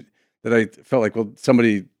bands, I mean, that I felt like, well,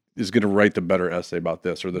 somebody is going to write the better essay about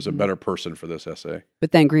this, or there's a better person for this essay.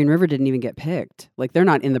 But then Green River didn't even get picked. Like, they're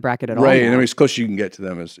not in the bracket at all. Right, now. and I mean, as close as you can get to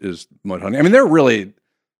them is Mudhoney. I mean, they're really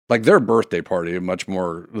like their birthday party much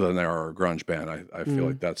more than they are a grunge band. I feel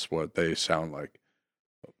like that's what they sound like.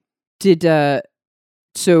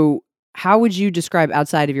 So how would you describe,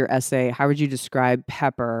 outside of your essay, how would you describe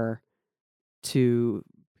Pepper to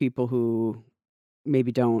people who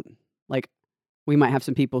maybe don't, like, we might have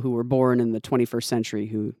some people who were born in the 21st century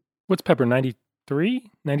who... What's Pepper,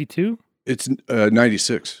 93, 92? It's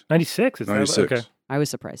 96. 96? It's 96. Okay. I was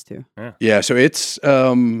surprised too. Yeah, so it's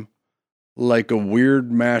like a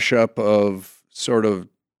weird mashup of sort of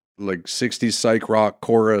like 60s psych rock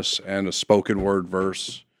chorus and a spoken word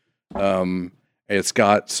verse. It's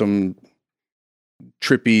got some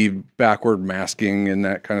trippy backward masking and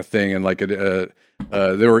that kind of thing, and like they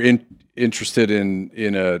were interested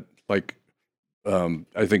in a like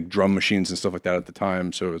I think drum machines and stuff like that at the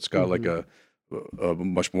time. So it's got like a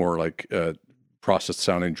much more like processed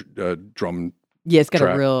sounding drum. Yeah, it's got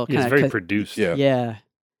track. a real kind It's of very produced. Yeah. Yeah.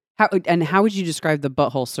 How would you describe the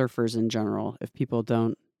Butthole Surfers in general if people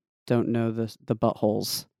don't know the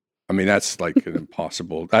buttholes? I mean, that's like an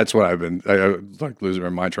impossible. That's what I like losing my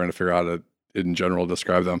mind trying to figure out how to, in general,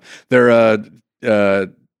 describe them. They're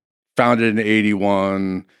founded in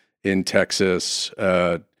 '81 in Texas,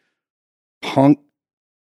 punk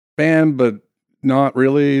band, but not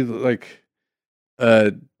really like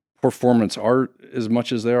performance art as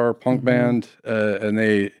much as they are a punk band, and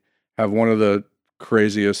they have one of the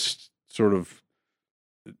craziest sort of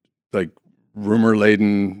like rumor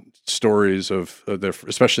laden stories of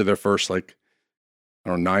especially their first, like, I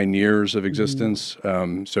don't know, 9 years of existence.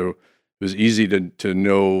 So it was easy to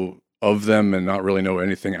know of them and not really know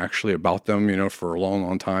anything actually about them, for a long,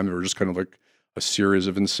 long time. They were just kind of like a series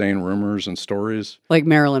of insane rumors and stories. Like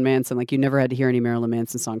Marilyn Manson, like you never had to hear any Marilyn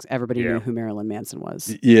Manson songs. Everybody knew who Marilyn Manson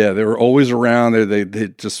was. Yeah, they were always around. They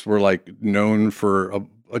just were like known for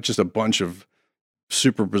just a bunch of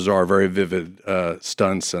super bizarre, very vivid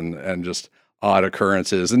stunts and just odd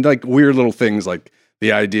occurrences and like weird little things, like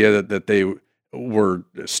the idea that they were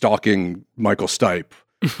stalking Michael Stipe,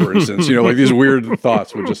 for instance. Like these weird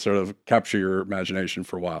thoughts would just sort of capture your imagination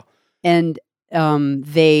for a while. And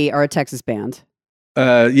they are a Texas band.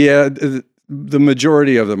 Yeah, the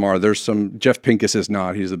majority of them are. There's some. Jeff Pincus is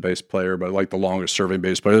not. He's the bass player, but like the longest serving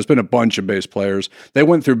bass player. There's been a bunch of bass players. They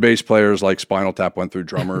went through bass players like Spinal Tap went through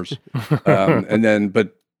drummers,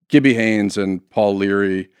 but Gibby Haynes and Paul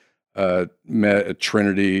Leary met at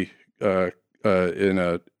Trinity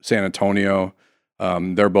in San Antonio.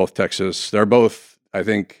 They're both Texas. They're both. I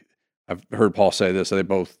think I've heard Paul say this. They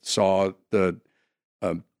both saw the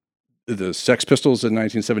Sex Pistols in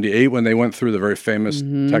 1978 when they went through the very famous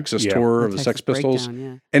Texas tour of the Sex Pistols.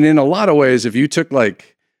 And in a lot of ways, if you took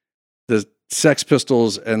like the Sex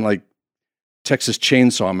Pistols and like Texas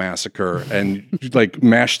Chainsaw Massacre and like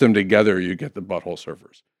mash them together, you get the Butthole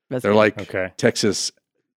Surfers. They're like Texas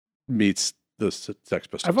meets the Sex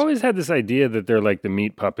Pistols. I've always had this idea that they're like the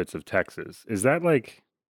Meat Puppets of Texas. Is that like...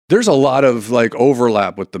 There's a lot of like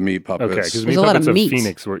overlap with the Meat Puppets. Okay, because Meat Puppets of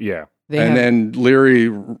Phoenix were, then Leary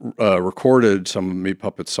recorded some Meat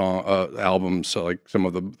Puppets albums, so like some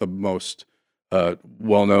of the most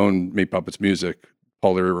well-known Meat Puppets music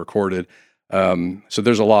Paul Leary recorded. So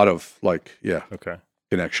there's a lot of like,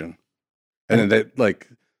 connection. And then they like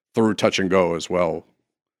through Touch and Go as well.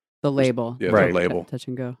 The label. Yeah, the label. Touch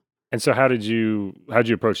and Go. And so how'd you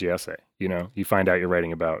approach the essay? You find out you're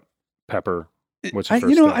writing about Pepper. What's your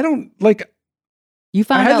first step? I don't like... You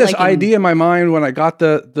found I had out, this like, idea in my mind when I got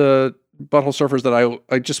the Butthole Surfers that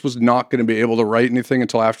I just was not going to be able to write anything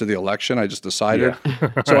until after the election. I just decided.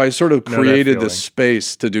 Yeah. So I sort of created this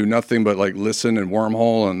space to do nothing but like listen and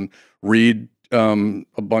wormhole and read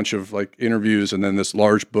a bunch of like interviews, and then this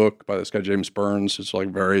large book by this guy James Burns. It's like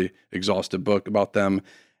a very exhaustive book about them.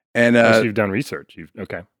 And so you've done research.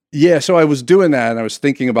 Yeah, so I was doing that, and I was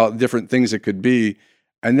thinking about different things it could be,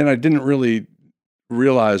 and then I didn't really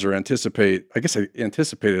realize or anticipate. I guess I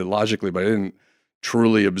anticipated it logically, but I didn't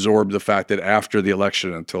truly absorb the fact that after the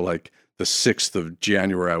election until like the 6th of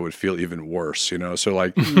January, I would feel even worse, So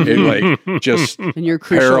like it like just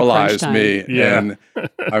paralyzed me. Yeah. And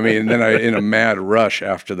I mean, then in a mad rush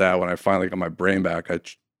after that, when I finally got my brain back, I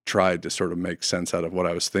tried to sort of make sense out of what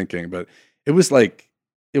I was thinking. But it was like,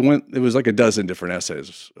 it was like a dozen different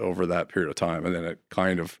essays over that period of time. And then it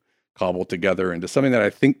kind of cobbled together into something that I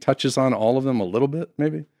think touches on all of them a little bit,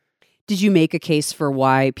 maybe. Did you make a case for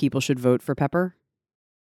why people should vote for Pepper?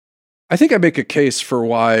 I think I make a case for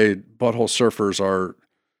why Butthole Surfers are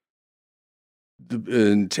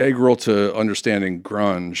integral to understanding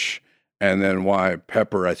grunge, and then why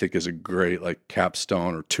Pepper I think is a great like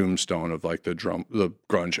capstone or tombstone of like the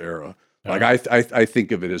grunge era. Like I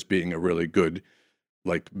think of it as being a really good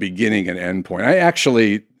like beginning and end point. I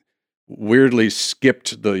actually weirdly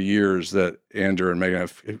skipped the years that Andrew and Megan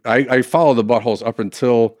have. I follow the Buttholes up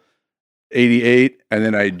until 88, and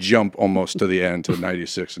then I jump almost to the end to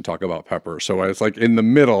 96 and talk about Pepper. So it's like in the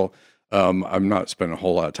middle. I'm not spending a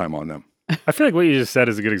whole lot of time on them. I feel like what you just said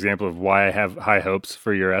is a good example of why I have high hopes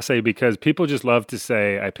for your essay, because people just love to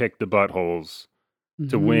say, I picked the Buttholes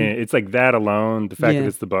to win. It's like that alone. The fact that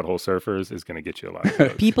it's the Butthole Surfers is going to get you a lot of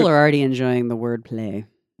votes. People are already enjoying the wordplay.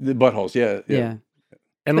 The Buttholes, yeah.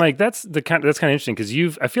 And like that's kind of interesting because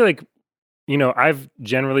I feel like, you know, I've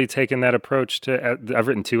generally taken that approach to. I've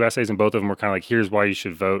written 2 essays, and both of them were kind of like, here's why you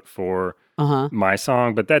should vote for my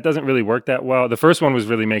song, but that doesn't really work that well. The first one was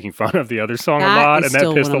really making fun of the other song a lot, and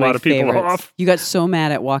that pissed a lot of people off. You got so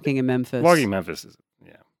mad at Walking in Memphis. Walking in Memphis is,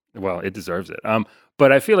 well, it deserves it.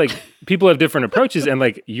 But I feel like people have different approaches, and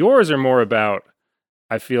like yours are more about,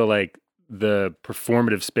 I feel like, the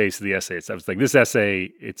performative space of the essay itself. It's like this essay,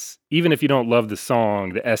 it's even if you don't love the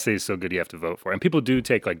song, the essay is so good you have to vote for it. And people do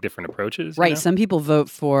take like different approaches. Right. You know? Some people vote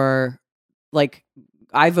for, like,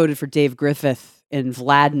 I voted for Dave Griffith in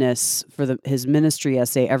Vladness for his ministry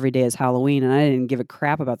essay, Every Day is Halloween, and I didn't give a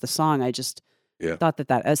crap about the song. I just thought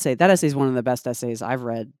that essay is one of the best essays I've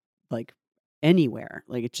read, like, anywhere.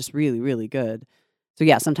 Like, it's just really, really good. So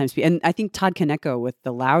yeah, sometimes, and I think Todd Kaneko with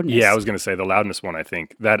The Loudness. Yeah, I was going to say the Loudness one. I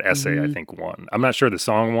think that essay, I think, won. I'm not sure the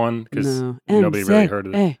song won because nobody really heard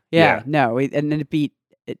of it. No, and then it beat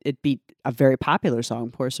a very popular song,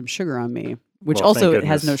 Pour Some Sugar on Me, which also it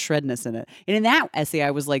has no shredness in it. And in that essay,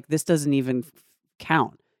 I was like, this doesn't even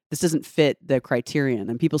count. This doesn't fit the criterion,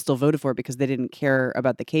 and people still voted for it because they didn't care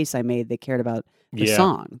about the case I made. They cared about the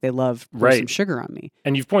song. They loved Pour Some Sugar on Me.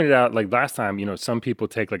 And you've pointed out, like last time, you know, some people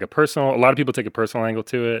take like a lot of people take a personal angle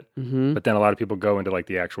to it, but then a lot of people go into like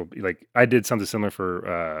the actual, like I did something similar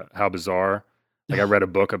for How Bizarre. Like I read a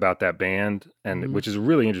book about that band, and which is a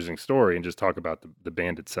really interesting story, and just talk about the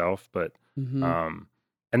band itself. But and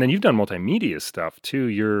then you've done multimedia stuff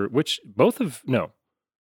too. Both of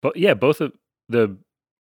the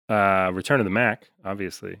Return of the Mac,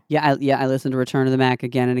 obviously. I listened to Return of the Mac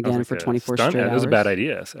again and again for 24 straight hours. That was a bad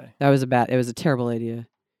idea, essay. It was a terrible idea.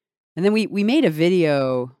 And then we made a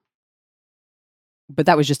video, but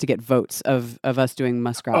that was just to get votes of us doing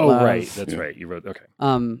Muskrat Love. Oh, right. That's right. You wrote, okay.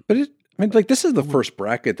 But like this is the first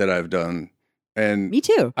bracket that I've done, and me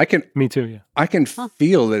too. Me too. Yeah, I can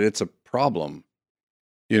feel that it's a problem.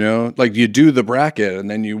 You know, like you do the bracket,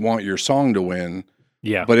 and then you want your song to win.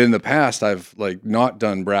 Yeah. But in the past, I've like not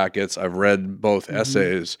done brackets. I've read both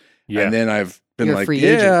essays, and then I've been like,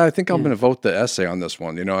 I think I'm going to vote the essay on this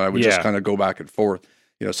one. You know, I would just kind of go back and forth.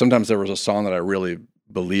 You know, sometimes there was a song that I really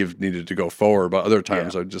believed needed to go forward, but other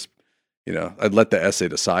times I'd just, you know, I'd let the essay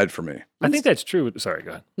decide for me. I think that's true. Sorry,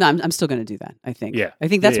 go ahead. No, I'm still going to do that. I think. Yeah. I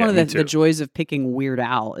think that's one of the joys of picking Weird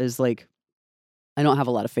Al is like, I don't have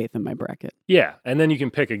a lot of faith in my bracket. Yeah, and then you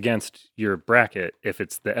can pick against your bracket if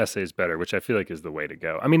it's the essay's better, which I feel like is the way to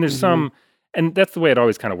go. I mean, there's some, and that's the way it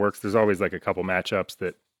always kind of works. There's always like a couple matchups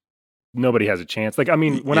that nobody has a chance. Like, I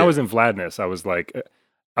mean, when I was in Vladness, I was like,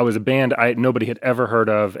 I was a band nobody had ever heard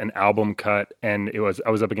of, an album cut, and I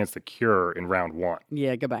was up against The Cure in round 1.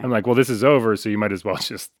 Yeah, goodbye. I'm like, well, this is over, so you might as well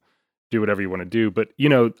just do whatever you want to do. But, you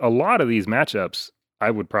know, a lot of these matchups,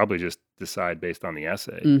 I would probably just decide based on the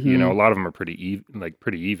essay. You know, a lot of them are pretty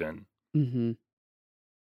even. Mm-hmm.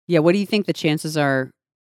 Yeah. What do you think the chances are?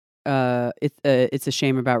 It's a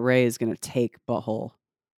Shame About Ray is going to take Butthole.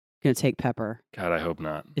 Going to take Pepper. God, I hope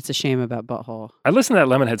not. It's a shame about Butthole. I listened to that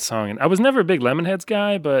Lemonheads song, and I was never a big Lemonheads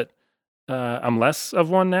guy, but I'm less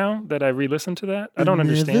of one now that I re-listened to that. I don't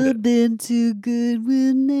understand never it. Been too good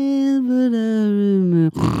with never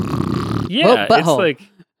Yeah, Butthole. It's like.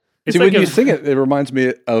 See, when you sing it, it reminds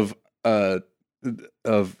me of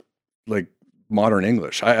like modern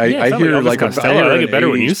English. I hear like I like it better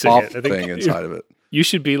when you sing it. I think thing inside of it. You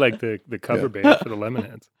should be like the cover band for the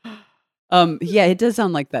Lemonheads. Yeah, it does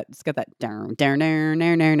sound like that. It's got that down. I didn't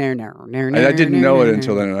know it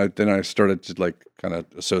until then. Then I started to like kind of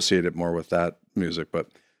associate it more with that music.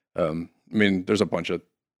 But I mean, there's a bunch of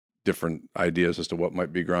different ideas as to what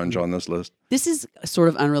might be grunge on this list. This is sort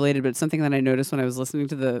of unrelated, but it's something that I noticed when I was listening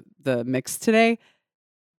to the mix today.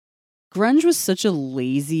 Grunge was such a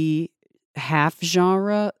lazy half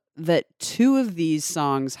genre that two of these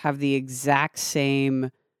songs have the exact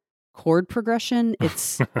same chord progression.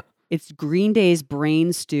 It's Green Day's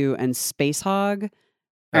Brain Stew and Space Hog.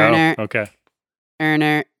 Oh, okay.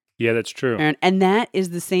 Erner, Yeah, that's true. and that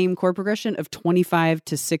is the same chord progression of 25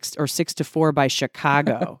 to 6 or 6 to 4 by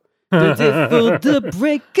Chicago. The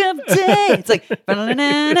break of day. It's like, but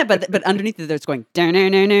underneath it, it's going,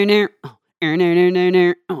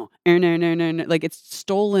 like it's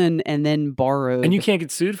stolen and then borrowed. And you can't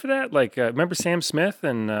get sued for that? Like, remember Sam Smith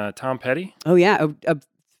and Tom Petty? Oh yeah,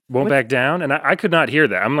 Won't Back Down? And I could not hear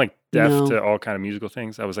that. I'm like deaf No. to all kind of musical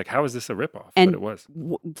things. I was like, how is this a ripoff? And But it was.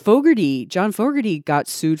 John Fogerty got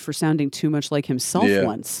sued for sounding too much like himself Yeah.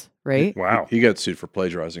 once, right? Wow. He got sued for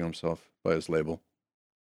plagiarizing himself by his label.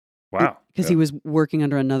 Wow. Because he was working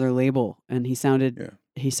under another label, and he sounded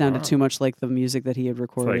Wow. too much like the music that he had It's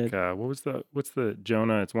recorded. like, what's the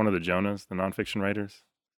Jonah? It's one of the Jonahs, the nonfiction writers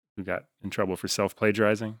who got in trouble for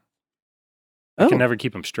self-plagiarizing. I can never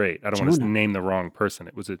keep them straight. I don't want to Jonah. name the wrong person.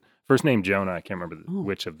 It was a first name Jonah. I can't remember Oh.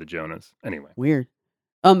 which of the Jonahs. Anyway. Weird.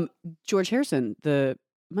 George Harrison, the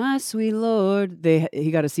My Sweet Lord, he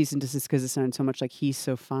got a cease and desist because it sounded so much like He's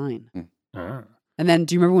So Fine. Ah. And then,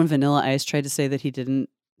 do you remember when Vanilla Ice tried to say that he didn't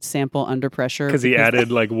sample Under Pressure Because he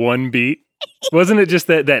added like one beat. Wasn't it just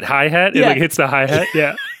that hi-hat? It Yeah. like hits the hi-hat?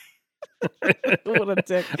 Yeah. What a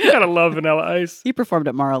dick. I gotta love Vanilla Ice. He performed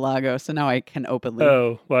at Mar-a-Lago, so now I can openly.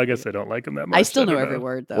 Oh, well, I guess I don't like him that much. I still know don't every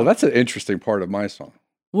word though. Well, that's an interesting part of my song.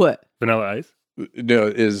 What? Vanilla Ice? No,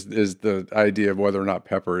 is the idea of whether or not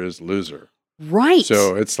Pepper is loser. Right.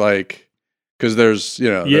 So it's like, because there's,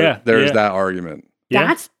 there's Yeah. that argument.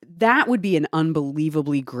 Yeah. That would be an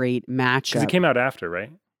unbelievably great matchup. Because it came out after,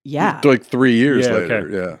 right? Yeah. Like 3 years Yeah, later.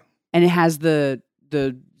 okay. Yeah. And it has the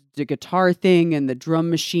guitar thing and the drum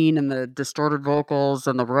machine and the distorted vocals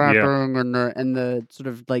and the rapping and the sort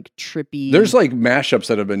of like trippy. There's like mashups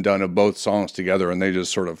that have been done of both songs together, and they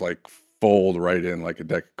just sort of like fold right in like a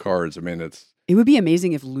deck of cards. I mean, It would be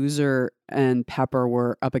amazing if Loser and Pepper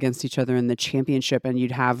were up against each other in the championship, and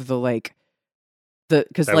you'd have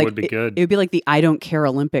because That like would be good. It would be like the I Don't Care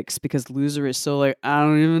Olympics, because Loser is so like, I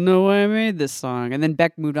don't even know why I made this song, and then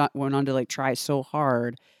Beck went on to like try so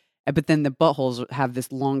hard, but then the Buttholes have this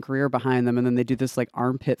long career behind them, and then they do this like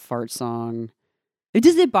armpit fart song.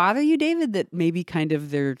 Does it bother you, David, that maybe kind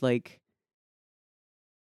of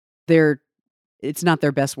it's not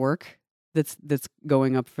their best work that's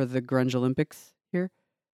going up for the Grunge Olympics here?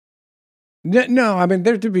 no, I mean,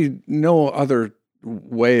 there'd be no other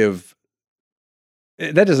way of,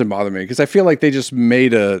 that doesn't bother me, because I feel like they just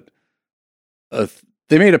made a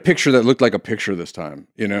picture that looked like a picture this time,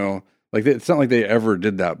 like it's not like they ever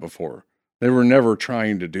did that before. They were never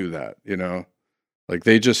trying to do that, like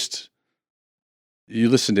they just, you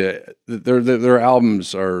listen to their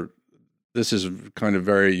albums this is kind of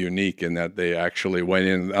very unique in that they actually went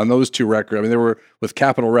in on those two records. I mean, they were with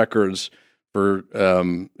Capitol Records for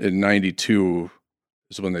in '92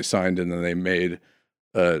 is when they signed, and then they made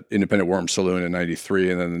Independent Worm Saloon in '93,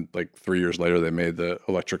 and then like 3 years later they made the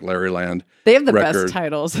Electric Larryland. They have the record. best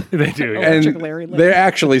titles. They do. Yeah. And Electric Larryland. they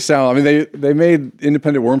actually sound, I mean, they made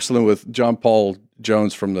Independent Worm Saloon with John Paul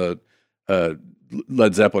Jones from the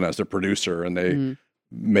Led Zeppelin as their producer, and they Mhm.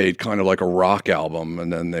 made kind of like a rock album,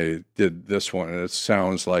 and then they did this one, and it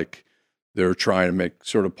sounds like they're trying to make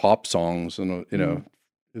sort of pop songs, and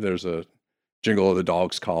there's a Jingle of the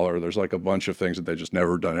Dog's Collar, there's like a bunch of things that they just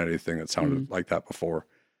never done anything that sounded like that before,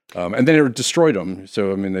 and then it destroyed them.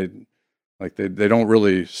 So I mean, they don't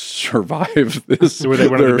really survive this Were they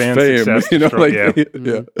one of the their band's fame, success story? Yeah.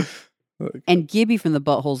 yeah. And Gibby from the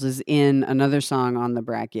Buttholes is in another song on the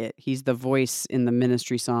bracket. He's the voice in the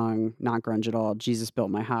Ministry song, not grunge at all, Jesus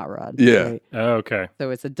Built My Hot Rod. Yeah. right? Oh, okay.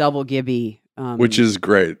 So it's a double Gibby. Which is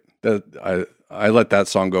great. That I let that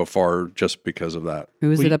song go far just because of that.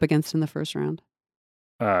 Who is We- it up against in the first round?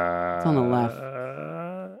 It's on the left.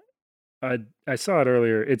 I saw it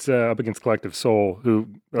earlier. It's up against Collective Soul, who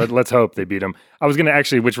let's hope they beat them. I was going to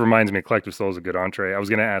actually, which reminds me, Collective Soul is a good entree. I was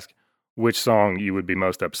going to ask which song you would be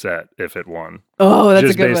most upset if it won. Oh, that's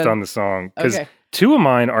just a good based one. on the song. Because Okay. two of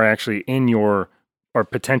mine are actually in are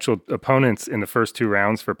potential opponents in the first two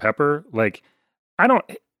rounds for Pepper. Like, I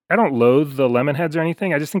don't loathe the Lemonheads or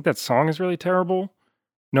anything. I just think that song is really terrible.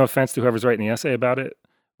 No offense to whoever's writing the essay about it.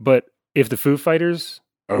 But if the Foo Fighters,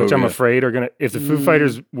 which I'm afraid are if the Foo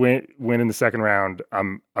Fighters win in the second round,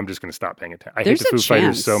 I'm just gonna stop paying attention. I hate There's the a Foo Fighters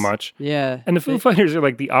chance. so much. Yeah. And the Foo Fighters are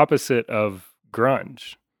like the opposite of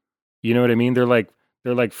grunge. You know what I mean? They're like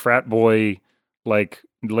frat boy, like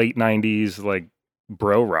late 90s, like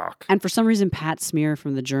bro rock. And for some reason, Pat Smear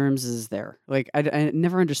from the Germs is there. Like I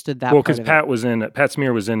never understood that. Well, because Pat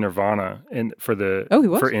Smear was in Nirvana and for the he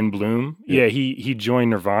was? for In Bloom. Yeah, he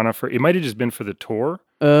joined Nirvana for it might have just been for the tour,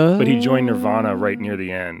 Oh. but he joined Nirvana right near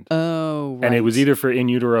the end. Oh, right. And it was either for In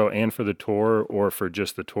Utero and for the tour, or for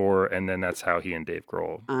just the tour, and then that's how he and Dave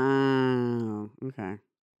Grohl. Oh, okay.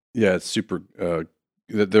 Yeah, it's super.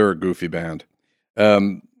 They're a goofy band. I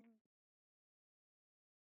mean,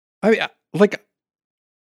 like,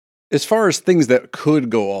 as far as things that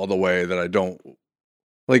could go all the way that I don't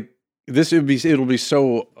like, it'll be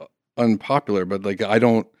so unpopular. But like, I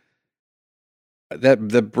don't.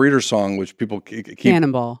 That Breeder song, which people keep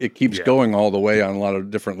Cannonball. it keeps going all the way on a lot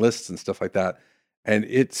of different lists and stuff like that, and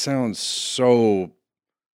it sounds so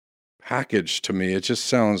packaged to me. It just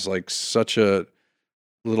sounds like such a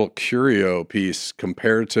little curio piece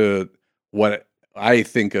compared to what I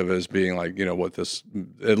think of as being like, what this,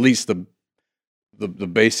 at least the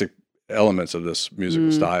basic elements of this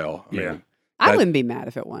musical style. I mean, I wouldn't be mad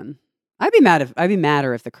if it won. I'd be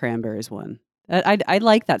madder if the Cranberries won. I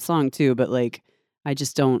like that song too, but like, I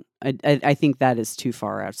just don't. I think that is too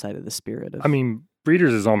far outside of the spirit of. I mean,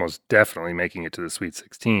 Breeders is almost definitely making it to the Sweet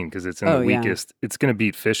 16 because it's in the weakest. It's going to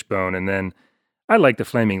beat Fishbone, and then I like the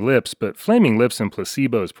Flaming Lips, but Flaming Lips and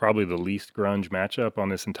Placebo is probably the least grunge matchup on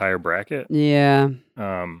this entire bracket. Yeah,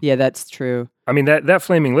 yeah, that's true. I mean, that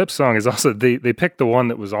Flaming Lips song is also they picked the one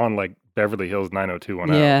that was on like Beverly Hills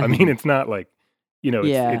 90210. Yeah. I mean, it's not like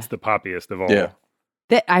it's the poppiest of all. Yeah.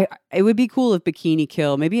 It would be cool if Bikini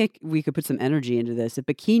Kill. Maybe we could put some energy into this. If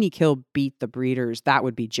Bikini Kill beat the Breeders, that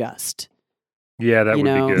would be just. Yeah, that would be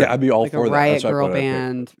good. Yeah, I'd be all like for a that. Riot That's what I Girl put it up there.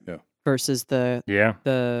 band versus the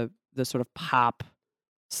sort of pop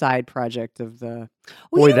side project of the.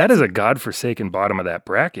 Boy, that is a godforsaken bottom of that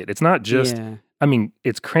bracket. It's not just. Yeah. I mean,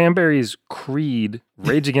 it's Cranberries, Creed,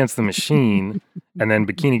 Rage Against the Machine, and then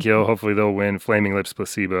Bikini Kill. Hopefully, they'll win. Flaming Lips,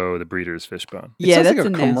 Placebo, the Breeders, Fishbone. It sounds like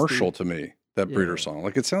a commercial to me. That Breeder song,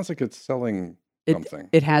 like it sounds like it's selling something.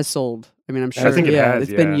 It has sold. I mean, I'm sure. I think it has.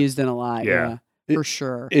 It's been used in a lot. Yeah, for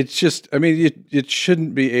sure. It's just. I mean, it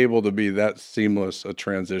shouldn't be able to be that seamless a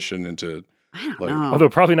transition into. I don't like, know. Although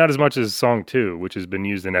probably not as much as Song 2, which has been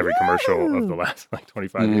used in every commercial of the last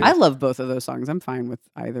 25 years. I love both of those songs. I'm fine with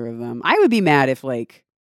either of them. I would be mad if like.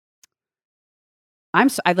 I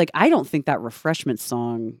don't think that Refreshment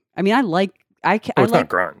song. I mean, I like not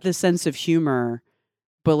grunge. The sense of humor,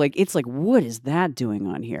 but like it's like, what is that doing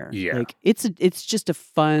on here? Yeah, like it's just a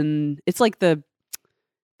fun. It's like the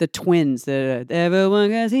Twins. Everyone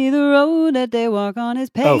can see the road that they walk on is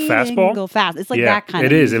paved. Oh, Fastball. Go fast. It's like that kind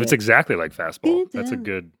of. It is. Music. It's exactly like Fastball. That's a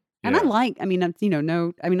good. And I like. I mean,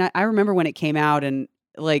 I remember when it came out, and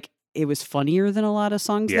like it was funnier than a lot of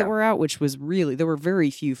songs that were out, which was really there were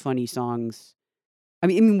very few funny songs. I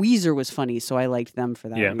mean, Weezer was funny, so I liked them for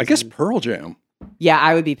that. Yeah, reason. I guess Pearl Jam. Yeah,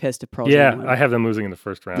 I would be pissed if Pearl Jam won. I have them losing in the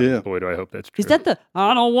first round. Yeah. Boy, do I hope that's true. Is that the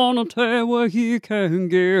I don't want to tell what he can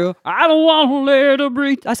give. I don't want to let her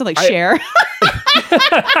breathe. I sound like Cher.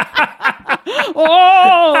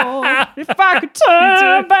 Oh, if I could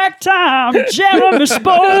turn back time, Jeremy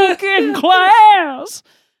spoke in class.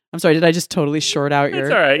 I'm sorry, did I just totally short out your...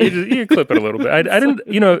 It's all right. You clip it a little bit. I didn't,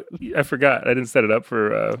 I forgot. I didn't set it up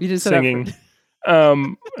for you didn't singing. Set up for...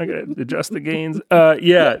 I gotta adjust the gains.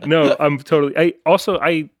 I'm totally.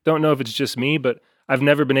 I don't know if it's just me, but I've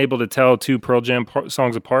never been able to tell two Pearl Jam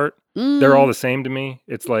songs apart. They're all the same to me.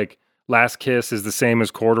 It's like Last Kiss is the same as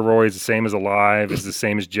Corduroy, is the same as Alive, is the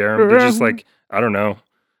same as Jerem. They're just like, I don't know.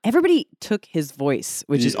 Everybody took his voice,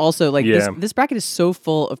 which is also like this bracket is so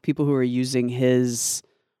full of people who are using his.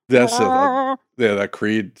 That's that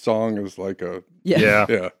Creed song is like a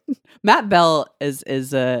yeah. Matt Bell is we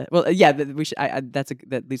should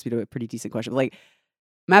that leads me to a pretty decent question. Like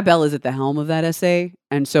Matt Bell is at the helm of that essay,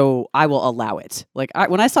 and so I will allow it. Like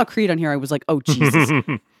when I saw Creed on here, I was like, oh Jesus!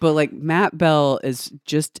 But like Matt Bell is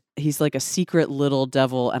he's like a secret little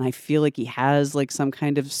devil, and I feel like he has like some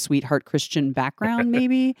kind of sweetheart Christian background,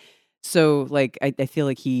 maybe. So like I feel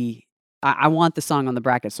like I want the song on the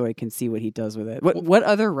bracket so I can see what he does with it. What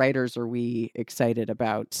other writers are we excited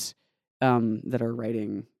about that are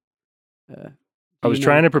writing? I was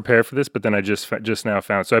trying to prepare for this, but then I just now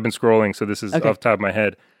found. So I've been scrolling. So this is off the top of my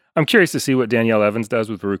head. I'm curious to see what Danielle Evans does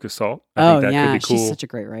with Veruca Salt. I think that could be cool. She's such a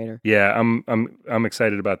great writer. Yeah, I'm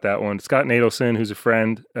excited about that one. Scott Nadelson, who's a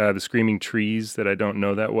friend, the Screaming Trees that I don't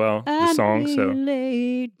know that well, the song.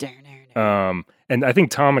 And I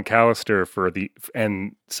think Tom McAllister for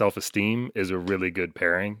and Self-Esteem is a really good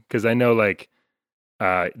pairing because I know like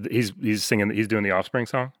he's doing the Offspring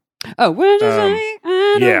song. Oh, what did you say?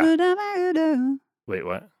 Yeah. Wait,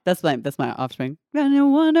 what? That's my offspring. And I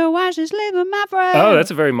wonder why she's leaving my friend. Oh,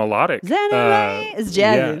 that's a very melodic. It's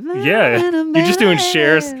jazzy. Yeah. You're just doing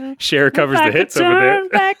Cher covers the hits over there.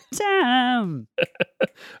 Back time.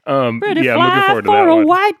 Pretty yeah, fly I'm looking forward to for that a one.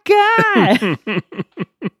 white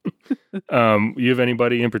guy. You have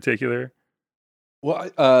anybody in particular? Well,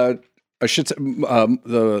 I should say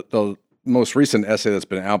the most recent essay that's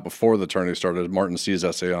been out before the tourney started, Martin C's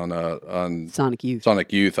essay on Sonic Youth.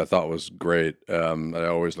 Sonic Youth, I thought was great. I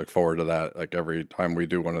always look forward to that. Like every time we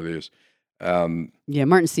do one of these. Yeah,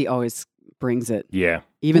 Martin C always brings it. Yeah.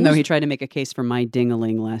 Even though he tried to make a case for My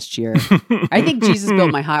Ding-a-Ling last year. I think Jesus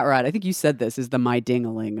Built My Hot Rod. I think you said this is the My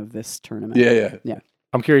Ding-a-Ling of this tournament. Yeah.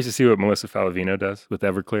 I'm curious to see what Melissa Falavino does with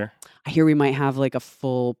Everclear. I hear we might have like a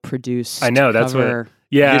full produced I know, that's cover.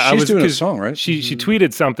 Yeah, she's doing a song, right? She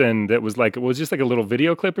tweeted something that was like, it was just like a little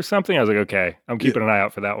video clip or something. I was like, okay, I'm keeping an eye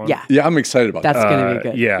out for that one. Yeah, I'm excited about that's that. going to be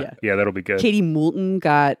good. Yeah, that'll be good. Katie Moulton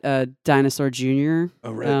got Dinosaur Jr.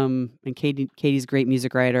 Oh, right. And Katie's a great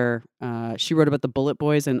music writer. She wrote about the Bullet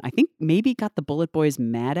Boys, and I think maybe got the Bullet Boys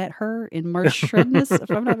mad at her in March Madness,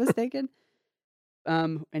 if I'm not mistaken.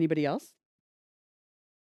 Anybody else?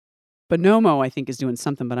 Bonomo, I think, is doing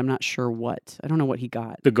something, but I'm not sure what. I don't know what he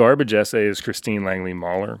got. The garbage essay is Christine Langley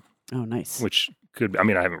Mahler, Oh, nice. which could, I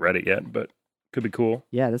mean, I haven't read it yet, but could be cool.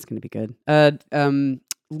 Yeah, that's going to be good.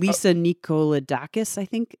 Lisa Nikolodakis, I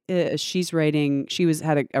think she's writing. She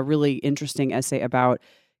had a really interesting essay about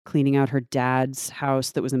cleaning out her dad's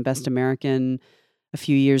house that was in Best American a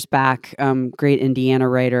few years back. Great Indiana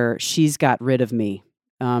writer. She's got Rid of Me,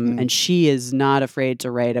 and she is not afraid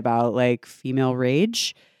to write about like female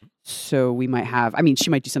rage. So we might have. I mean,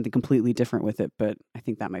 she might do something completely different with it, but I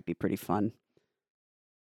think that might be pretty fun.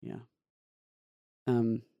 Yeah.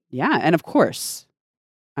 Yeah, and of course,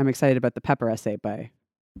 I'm excited about the Pepper essay by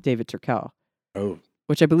David Turkel. Oh,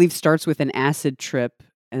 which I believe starts with an acid trip,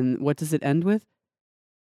 and what does it end with?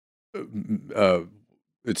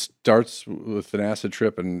 it starts with an acid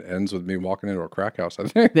trip and ends with me walking into a crack house, I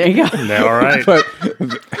think. There you go. Yeah, all right. But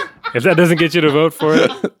If that doesn't get you to vote for it,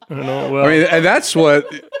 I don't know. Well, I mean, and that's what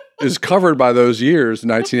is covered by those years,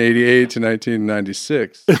 1988 to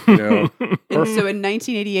 1996. You know, And so in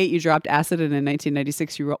 1988, you dropped acid, and in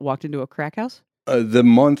 1996, you walked into a crack house? the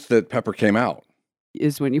month that Pepper came out.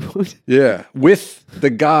 Is when you moved Yeah, with the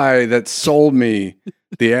guy that sold me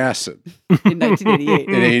the acid in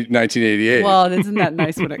 1988. in 1988. Well, isn't that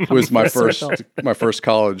nice when it comes was my full first circle? my first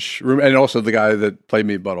college room, and also the guy that played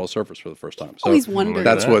me Butthole Surfers for the first time. So Always wondered.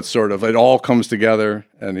 that's what sort of it all comes together,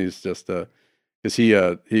 and he's just because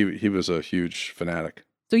he was a huge fanatic.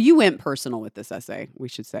 So you went personal with this essay, we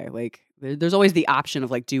should say. Like, there's always the option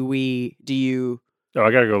of like, do you? oh,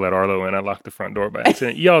 I gotta go let Arlo in. I locked the front door by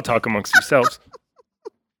accident. Y'all talk amongst yourselves.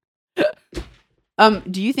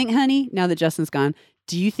 Do you think, honey, now that Justin's gone,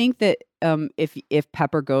 do you think that if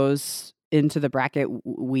Pepper goes into the bracket,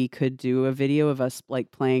 we could do a video of us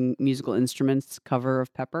like playing musical instruments cover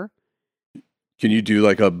of Pepper? Can you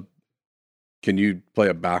play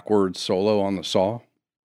a backwards solo on the saw?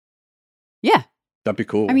 Yeah. That'd be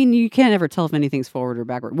cool. I mean, you can't ever tell if anything's forward or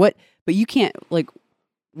backward. But you can't, like,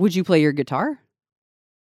 would you play your guitar?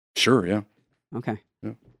 sure, yeah. Okay.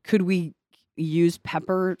 Yeah. Could we use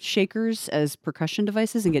Pepper shakers as percussion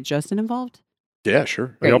devices and get Justin involved? Yeah, sure.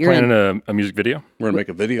 Are Great, y'all you're planning a music video? We're gonna make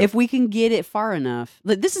a video. If we can get it far enough.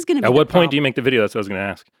 Like, this is going to be At the what point do problem. you make the video? That's what I was going to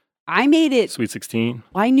ask. I made it. Sweet 16?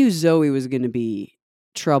 I knew Zoe was going to be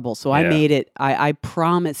trouble, so I Yeah. made it. I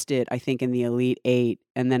promised it, I think, in the Elite 8,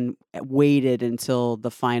 and then waited until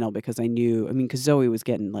the final because I knew, because Zoe was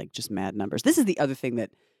getting like just mad numbers. This is the other thing that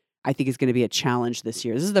I think is going to be a challenge this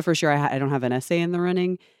year. This is the first year I don't have an essay in the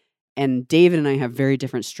running, and David and I have very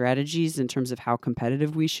different strategies in terms of how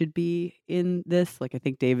competitive we should be in this. Like, I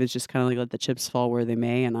think David's just kind of like let the chips fall where they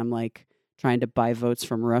may, and I'm like trying to buy votes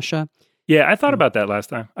from Russia. Yeah, I thought about that last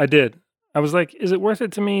time. I did. I was like, is it worth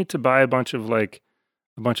it to me to buy a bunch of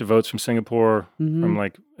votes from Singapore from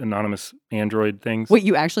like anonymous Android things? Wait,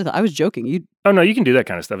 you actually thought I was joking? Oh no, you can do that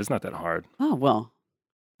kind of stuff. It's not that hard. Oh well,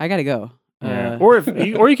 I gotta go. Yeah.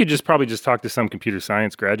 Or you could just probably talk to some computer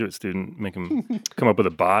science graduate student, make them come up with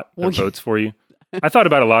a bot that Well, votes for you. I thought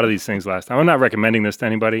about a lot of these things last time. I'm not recommending this to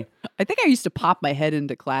anybody. I think I used to pop my head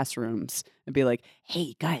into classrooms and be like,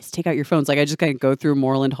 "Hey guys, take out your phones." Like, I just kind of go through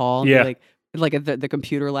Moreland Hall and Yeah. be like at the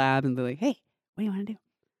computer lab and be like, "Hey, what do you want to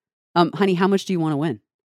do?" Honey, how much do you want to win?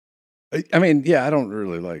 I mean, yeah, I don't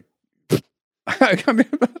really like. I mean,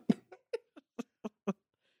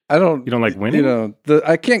 I don't. You don't like winning? You know,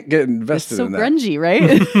 I can't get It's invested so in that. grungy, right?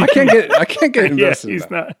 I can't get invested Yeah, in he's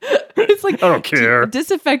that. not. It's like I don't care.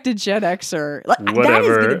 disaffected Gen Xer. Like, that is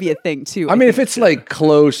Whatever. going to be a thing too. I mean, if think. it's like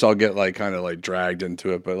close, I'll get like kind of like dragged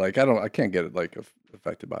into it, but like I can't get like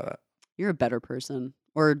affected by that. You're a better person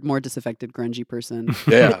or more disaffected, grungy person.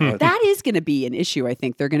 Yeah, That is going to be an issue. I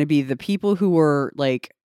think they're going to be the people who were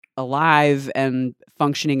like alive and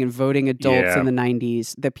functioning and voting adults Yeah. in the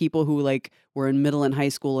 90s, the people who like were in middle and high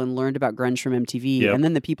school and learned about grunge from MTV, Yep. and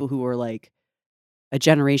then the people who were like a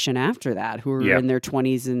generation after that, who are Yep. in their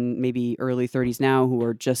 20s and maybe early 30s now, who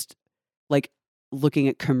are just like looking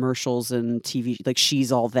at commercials and TV, like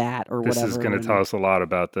She's All That or This whatever. is going to and- tell us a lot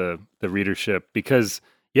about the readership because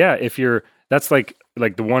if that's like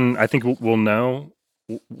the one I think we'll know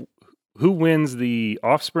who wins the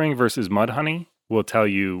Offspring versus Mudhoney will tell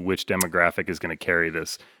you which demographic is going to carry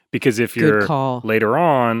this. Because if Good you're call. later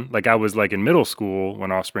on, like I was like in middle school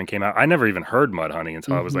when Offspring came out, I never even heard Mudhoney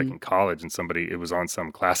until I was like Mhm. in college, and it was on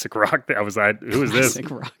some classic rock. I was like, who is this?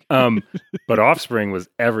 Classic rock. But Offspring was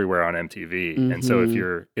everywhere on MTV, and so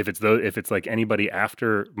Mhm. if it's like anybody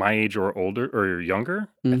after my age or older or younger,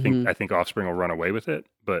 Mhm. I think Offspring will run away with it.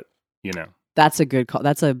 But you know, That's a good call.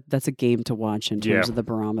 That's a game to watch in terms Yeah. of the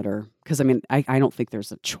barometer. Because I mean, I don't think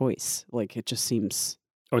there's a choice. Like it just seems.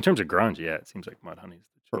 in terms of grunge, it seems like Mudhoney's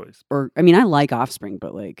the choice. Or I mean, I like Offspring,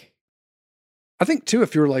 but like, I think too,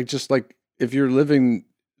 if you're like just like if you're living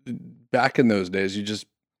back in those days, you just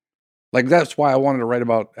like that's why I wanted to write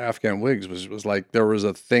about Afghan Wigs was like there was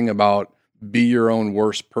a thing about be your own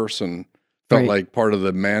worst person felt Right. like part of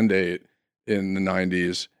the mandate in the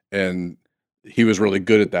 90s, and he was really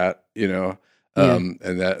good at that, you know. Yeah. And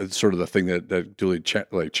that's sort of the thing that Dooley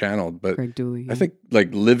channeled. But Greg Dooley. I think like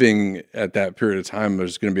living at that period of time,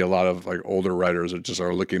 there's going to be a lot of like older writers that just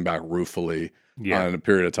are looking back ruefully Yeah, on a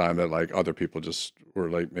period of time that like other people just were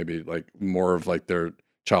like maybe like more of like their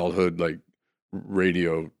childhood like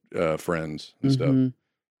radio friends and stuff. Mhm.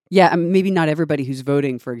 Yeah, maybe not everybody who's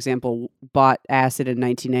voting, for example, bought acid in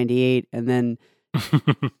 1998 and then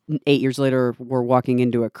 8 years later were walking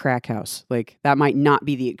into a crack house. Like that might not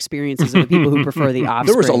be the experiences of the people who prefer the Offspring.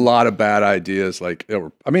 There was a lot of bad ideas, like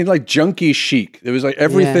like Junkie Chic. There was like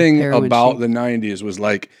everything heroin about chic. the '90s was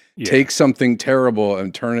like Yeah. take something terrible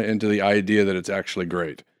and turn it into the idea that it's actually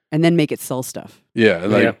great. And then make it sell stuff. Yeah,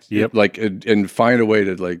 and like Yep. like and find a way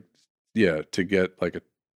to like to get like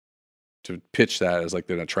to pitch that as like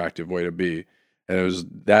an attractive way to be. And it was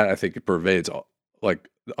that I think it pervades like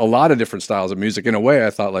a lot of different styles of music. In a way,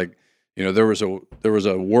 I thought like there was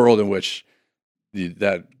a world in which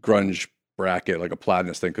that grunge bracket, like a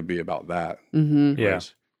Platinus thing, could be about that. Mm-hmm. Yeah.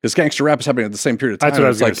 Because gangster rap is happening at the same period of time. That's what I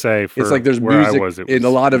was It's going like to say. For it's like there's where music I was, in a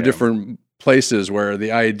lot of different places where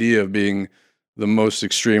the idea of being the most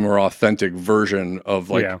extreme or authentic version of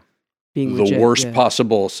like Being the legit, worst yeah.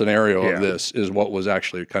 possible scenario Yeah. of this is what was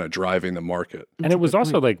actually kind of driving the market. And That's it a was good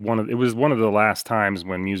also point. like one of the last times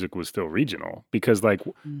when music was still regional, because like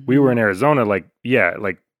we Mm-hmm. were in Arizona, like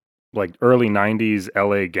early 90s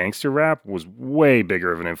LA gangster rap was way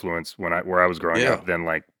bigger of an influence where I was growing Yeah. up than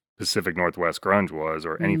like Pacific Northwest grunge was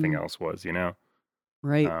or anything else was,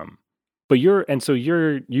 Right. But your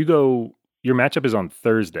matchup is on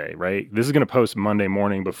Thursday, right? This is going to post Monday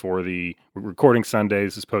morning before we're recording Sunday.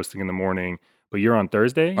 This is posting in the morning, but you're on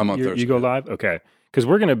Thursday? I'm on You Thursday. go live? Okay. Because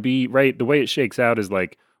we're going to be, right, the way it shakes out is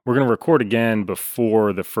like, we're going to record again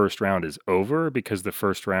before the first round is over because the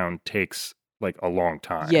first round takes like a long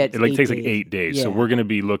time. Yeah, it's it like 8 takes like days. 8 days. So Yeah. we're going to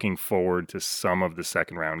be looking forward to some of the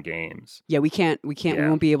second round games. Yeah, we can't,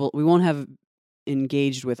 Yeah. we won't have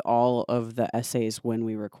engaged with all of the essays when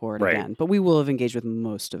we record Right. again, but we will have engaged with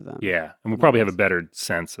most of them. Yeah. And we'll probably have a better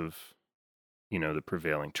sense of, the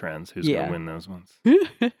prevailing trends, who's going Yeah. to win those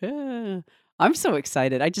ones. I'm so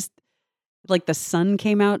excited. I just like the sun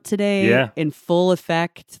came out today Yeah. in full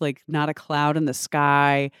effect, like not a cloud in the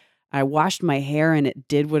sky. I washed my hair and it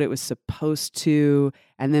did what it was supposed to.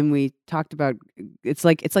 And then we talked about it's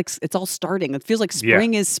all starting. It feels like Yeah.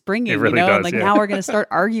 spring is springing, It really and does, like yeah. now we're gonna start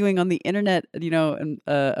arguing on the internet, and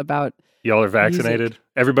about Y'all are vaccinated.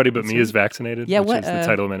 Everybody but That's me right. is vaccinated. Yeah, which what, is the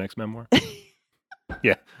title of my next memoir.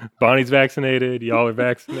 Yeah, Bonnie's vaccinated. Y'all are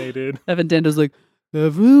vaccinated. Evan Dando's like,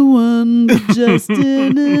 everyone but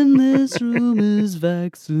Justin in this room is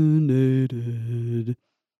vaccinated.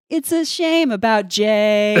 It's a shame about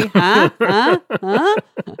Jay. Huh?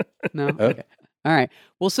 No? Okay. All right.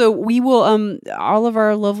 Well, so we will, all of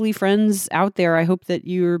our lovely friends out there, I hope that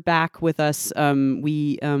you're back with us.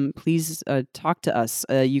 Please talk to us.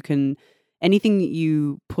 You can, anything that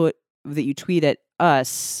you tweet at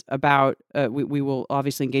us about, we will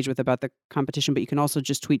obviously engage with about the competition, but you can also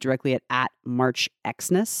just tweet directly at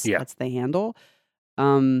MarchXness. Yeah. That's the handle.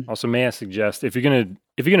 Also, may I suggest, if you're gonna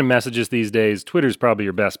message us these days, Twitter's probably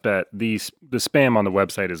your best bet. The spam on the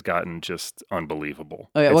website has gotten just unbelievable.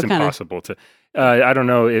 Oh, yeah, it's what kind of- impossible to. I don't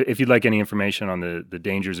know if you'd like any information on the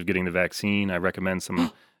dangers of getting the vaccine. I recommend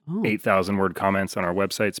some 8,000 word comments on our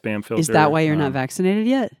website spam filter. Is that why you're not vaccinated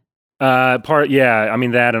yet? I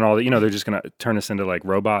mean that and all that. They're just gonna turn us into like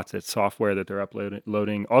robots. It's software that they're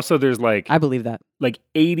uploading. Also, there's like I believe that. like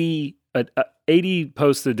 80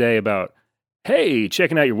 posts a day about, hey,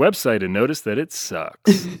 checking out your website and notice that it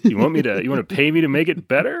sucks. You want to pay me to make it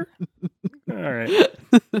better? All right.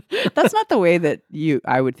 That's not the way that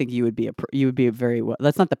I would think you would be very well.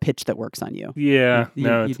 That's not the pitch that works on you. Yeah.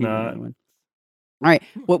 No, You'd it's need not. another one. All right.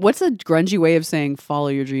 What's a grungy way of saying follow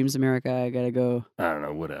your dreams, America? I gotta go. I don't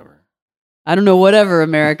know, whatever. I don't know, whatever,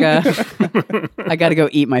 America. I gotta go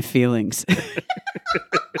eat my feelings.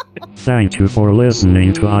 Thank you for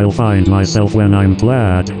listening to I'll Find Myself When I'm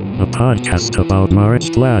Glad, a podcast about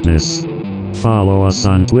March gladness. Follow us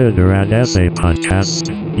on Twitter at SAPodcast,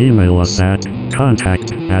 email us at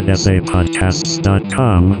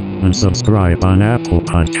contact@sapodcasts.com, and subscribe on Apple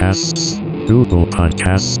Podcasts, Google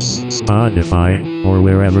Podcasts, Spotify, or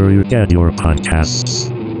wherever you get your podcasts.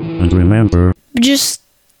 And remember, Just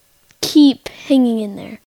keep hanging in there.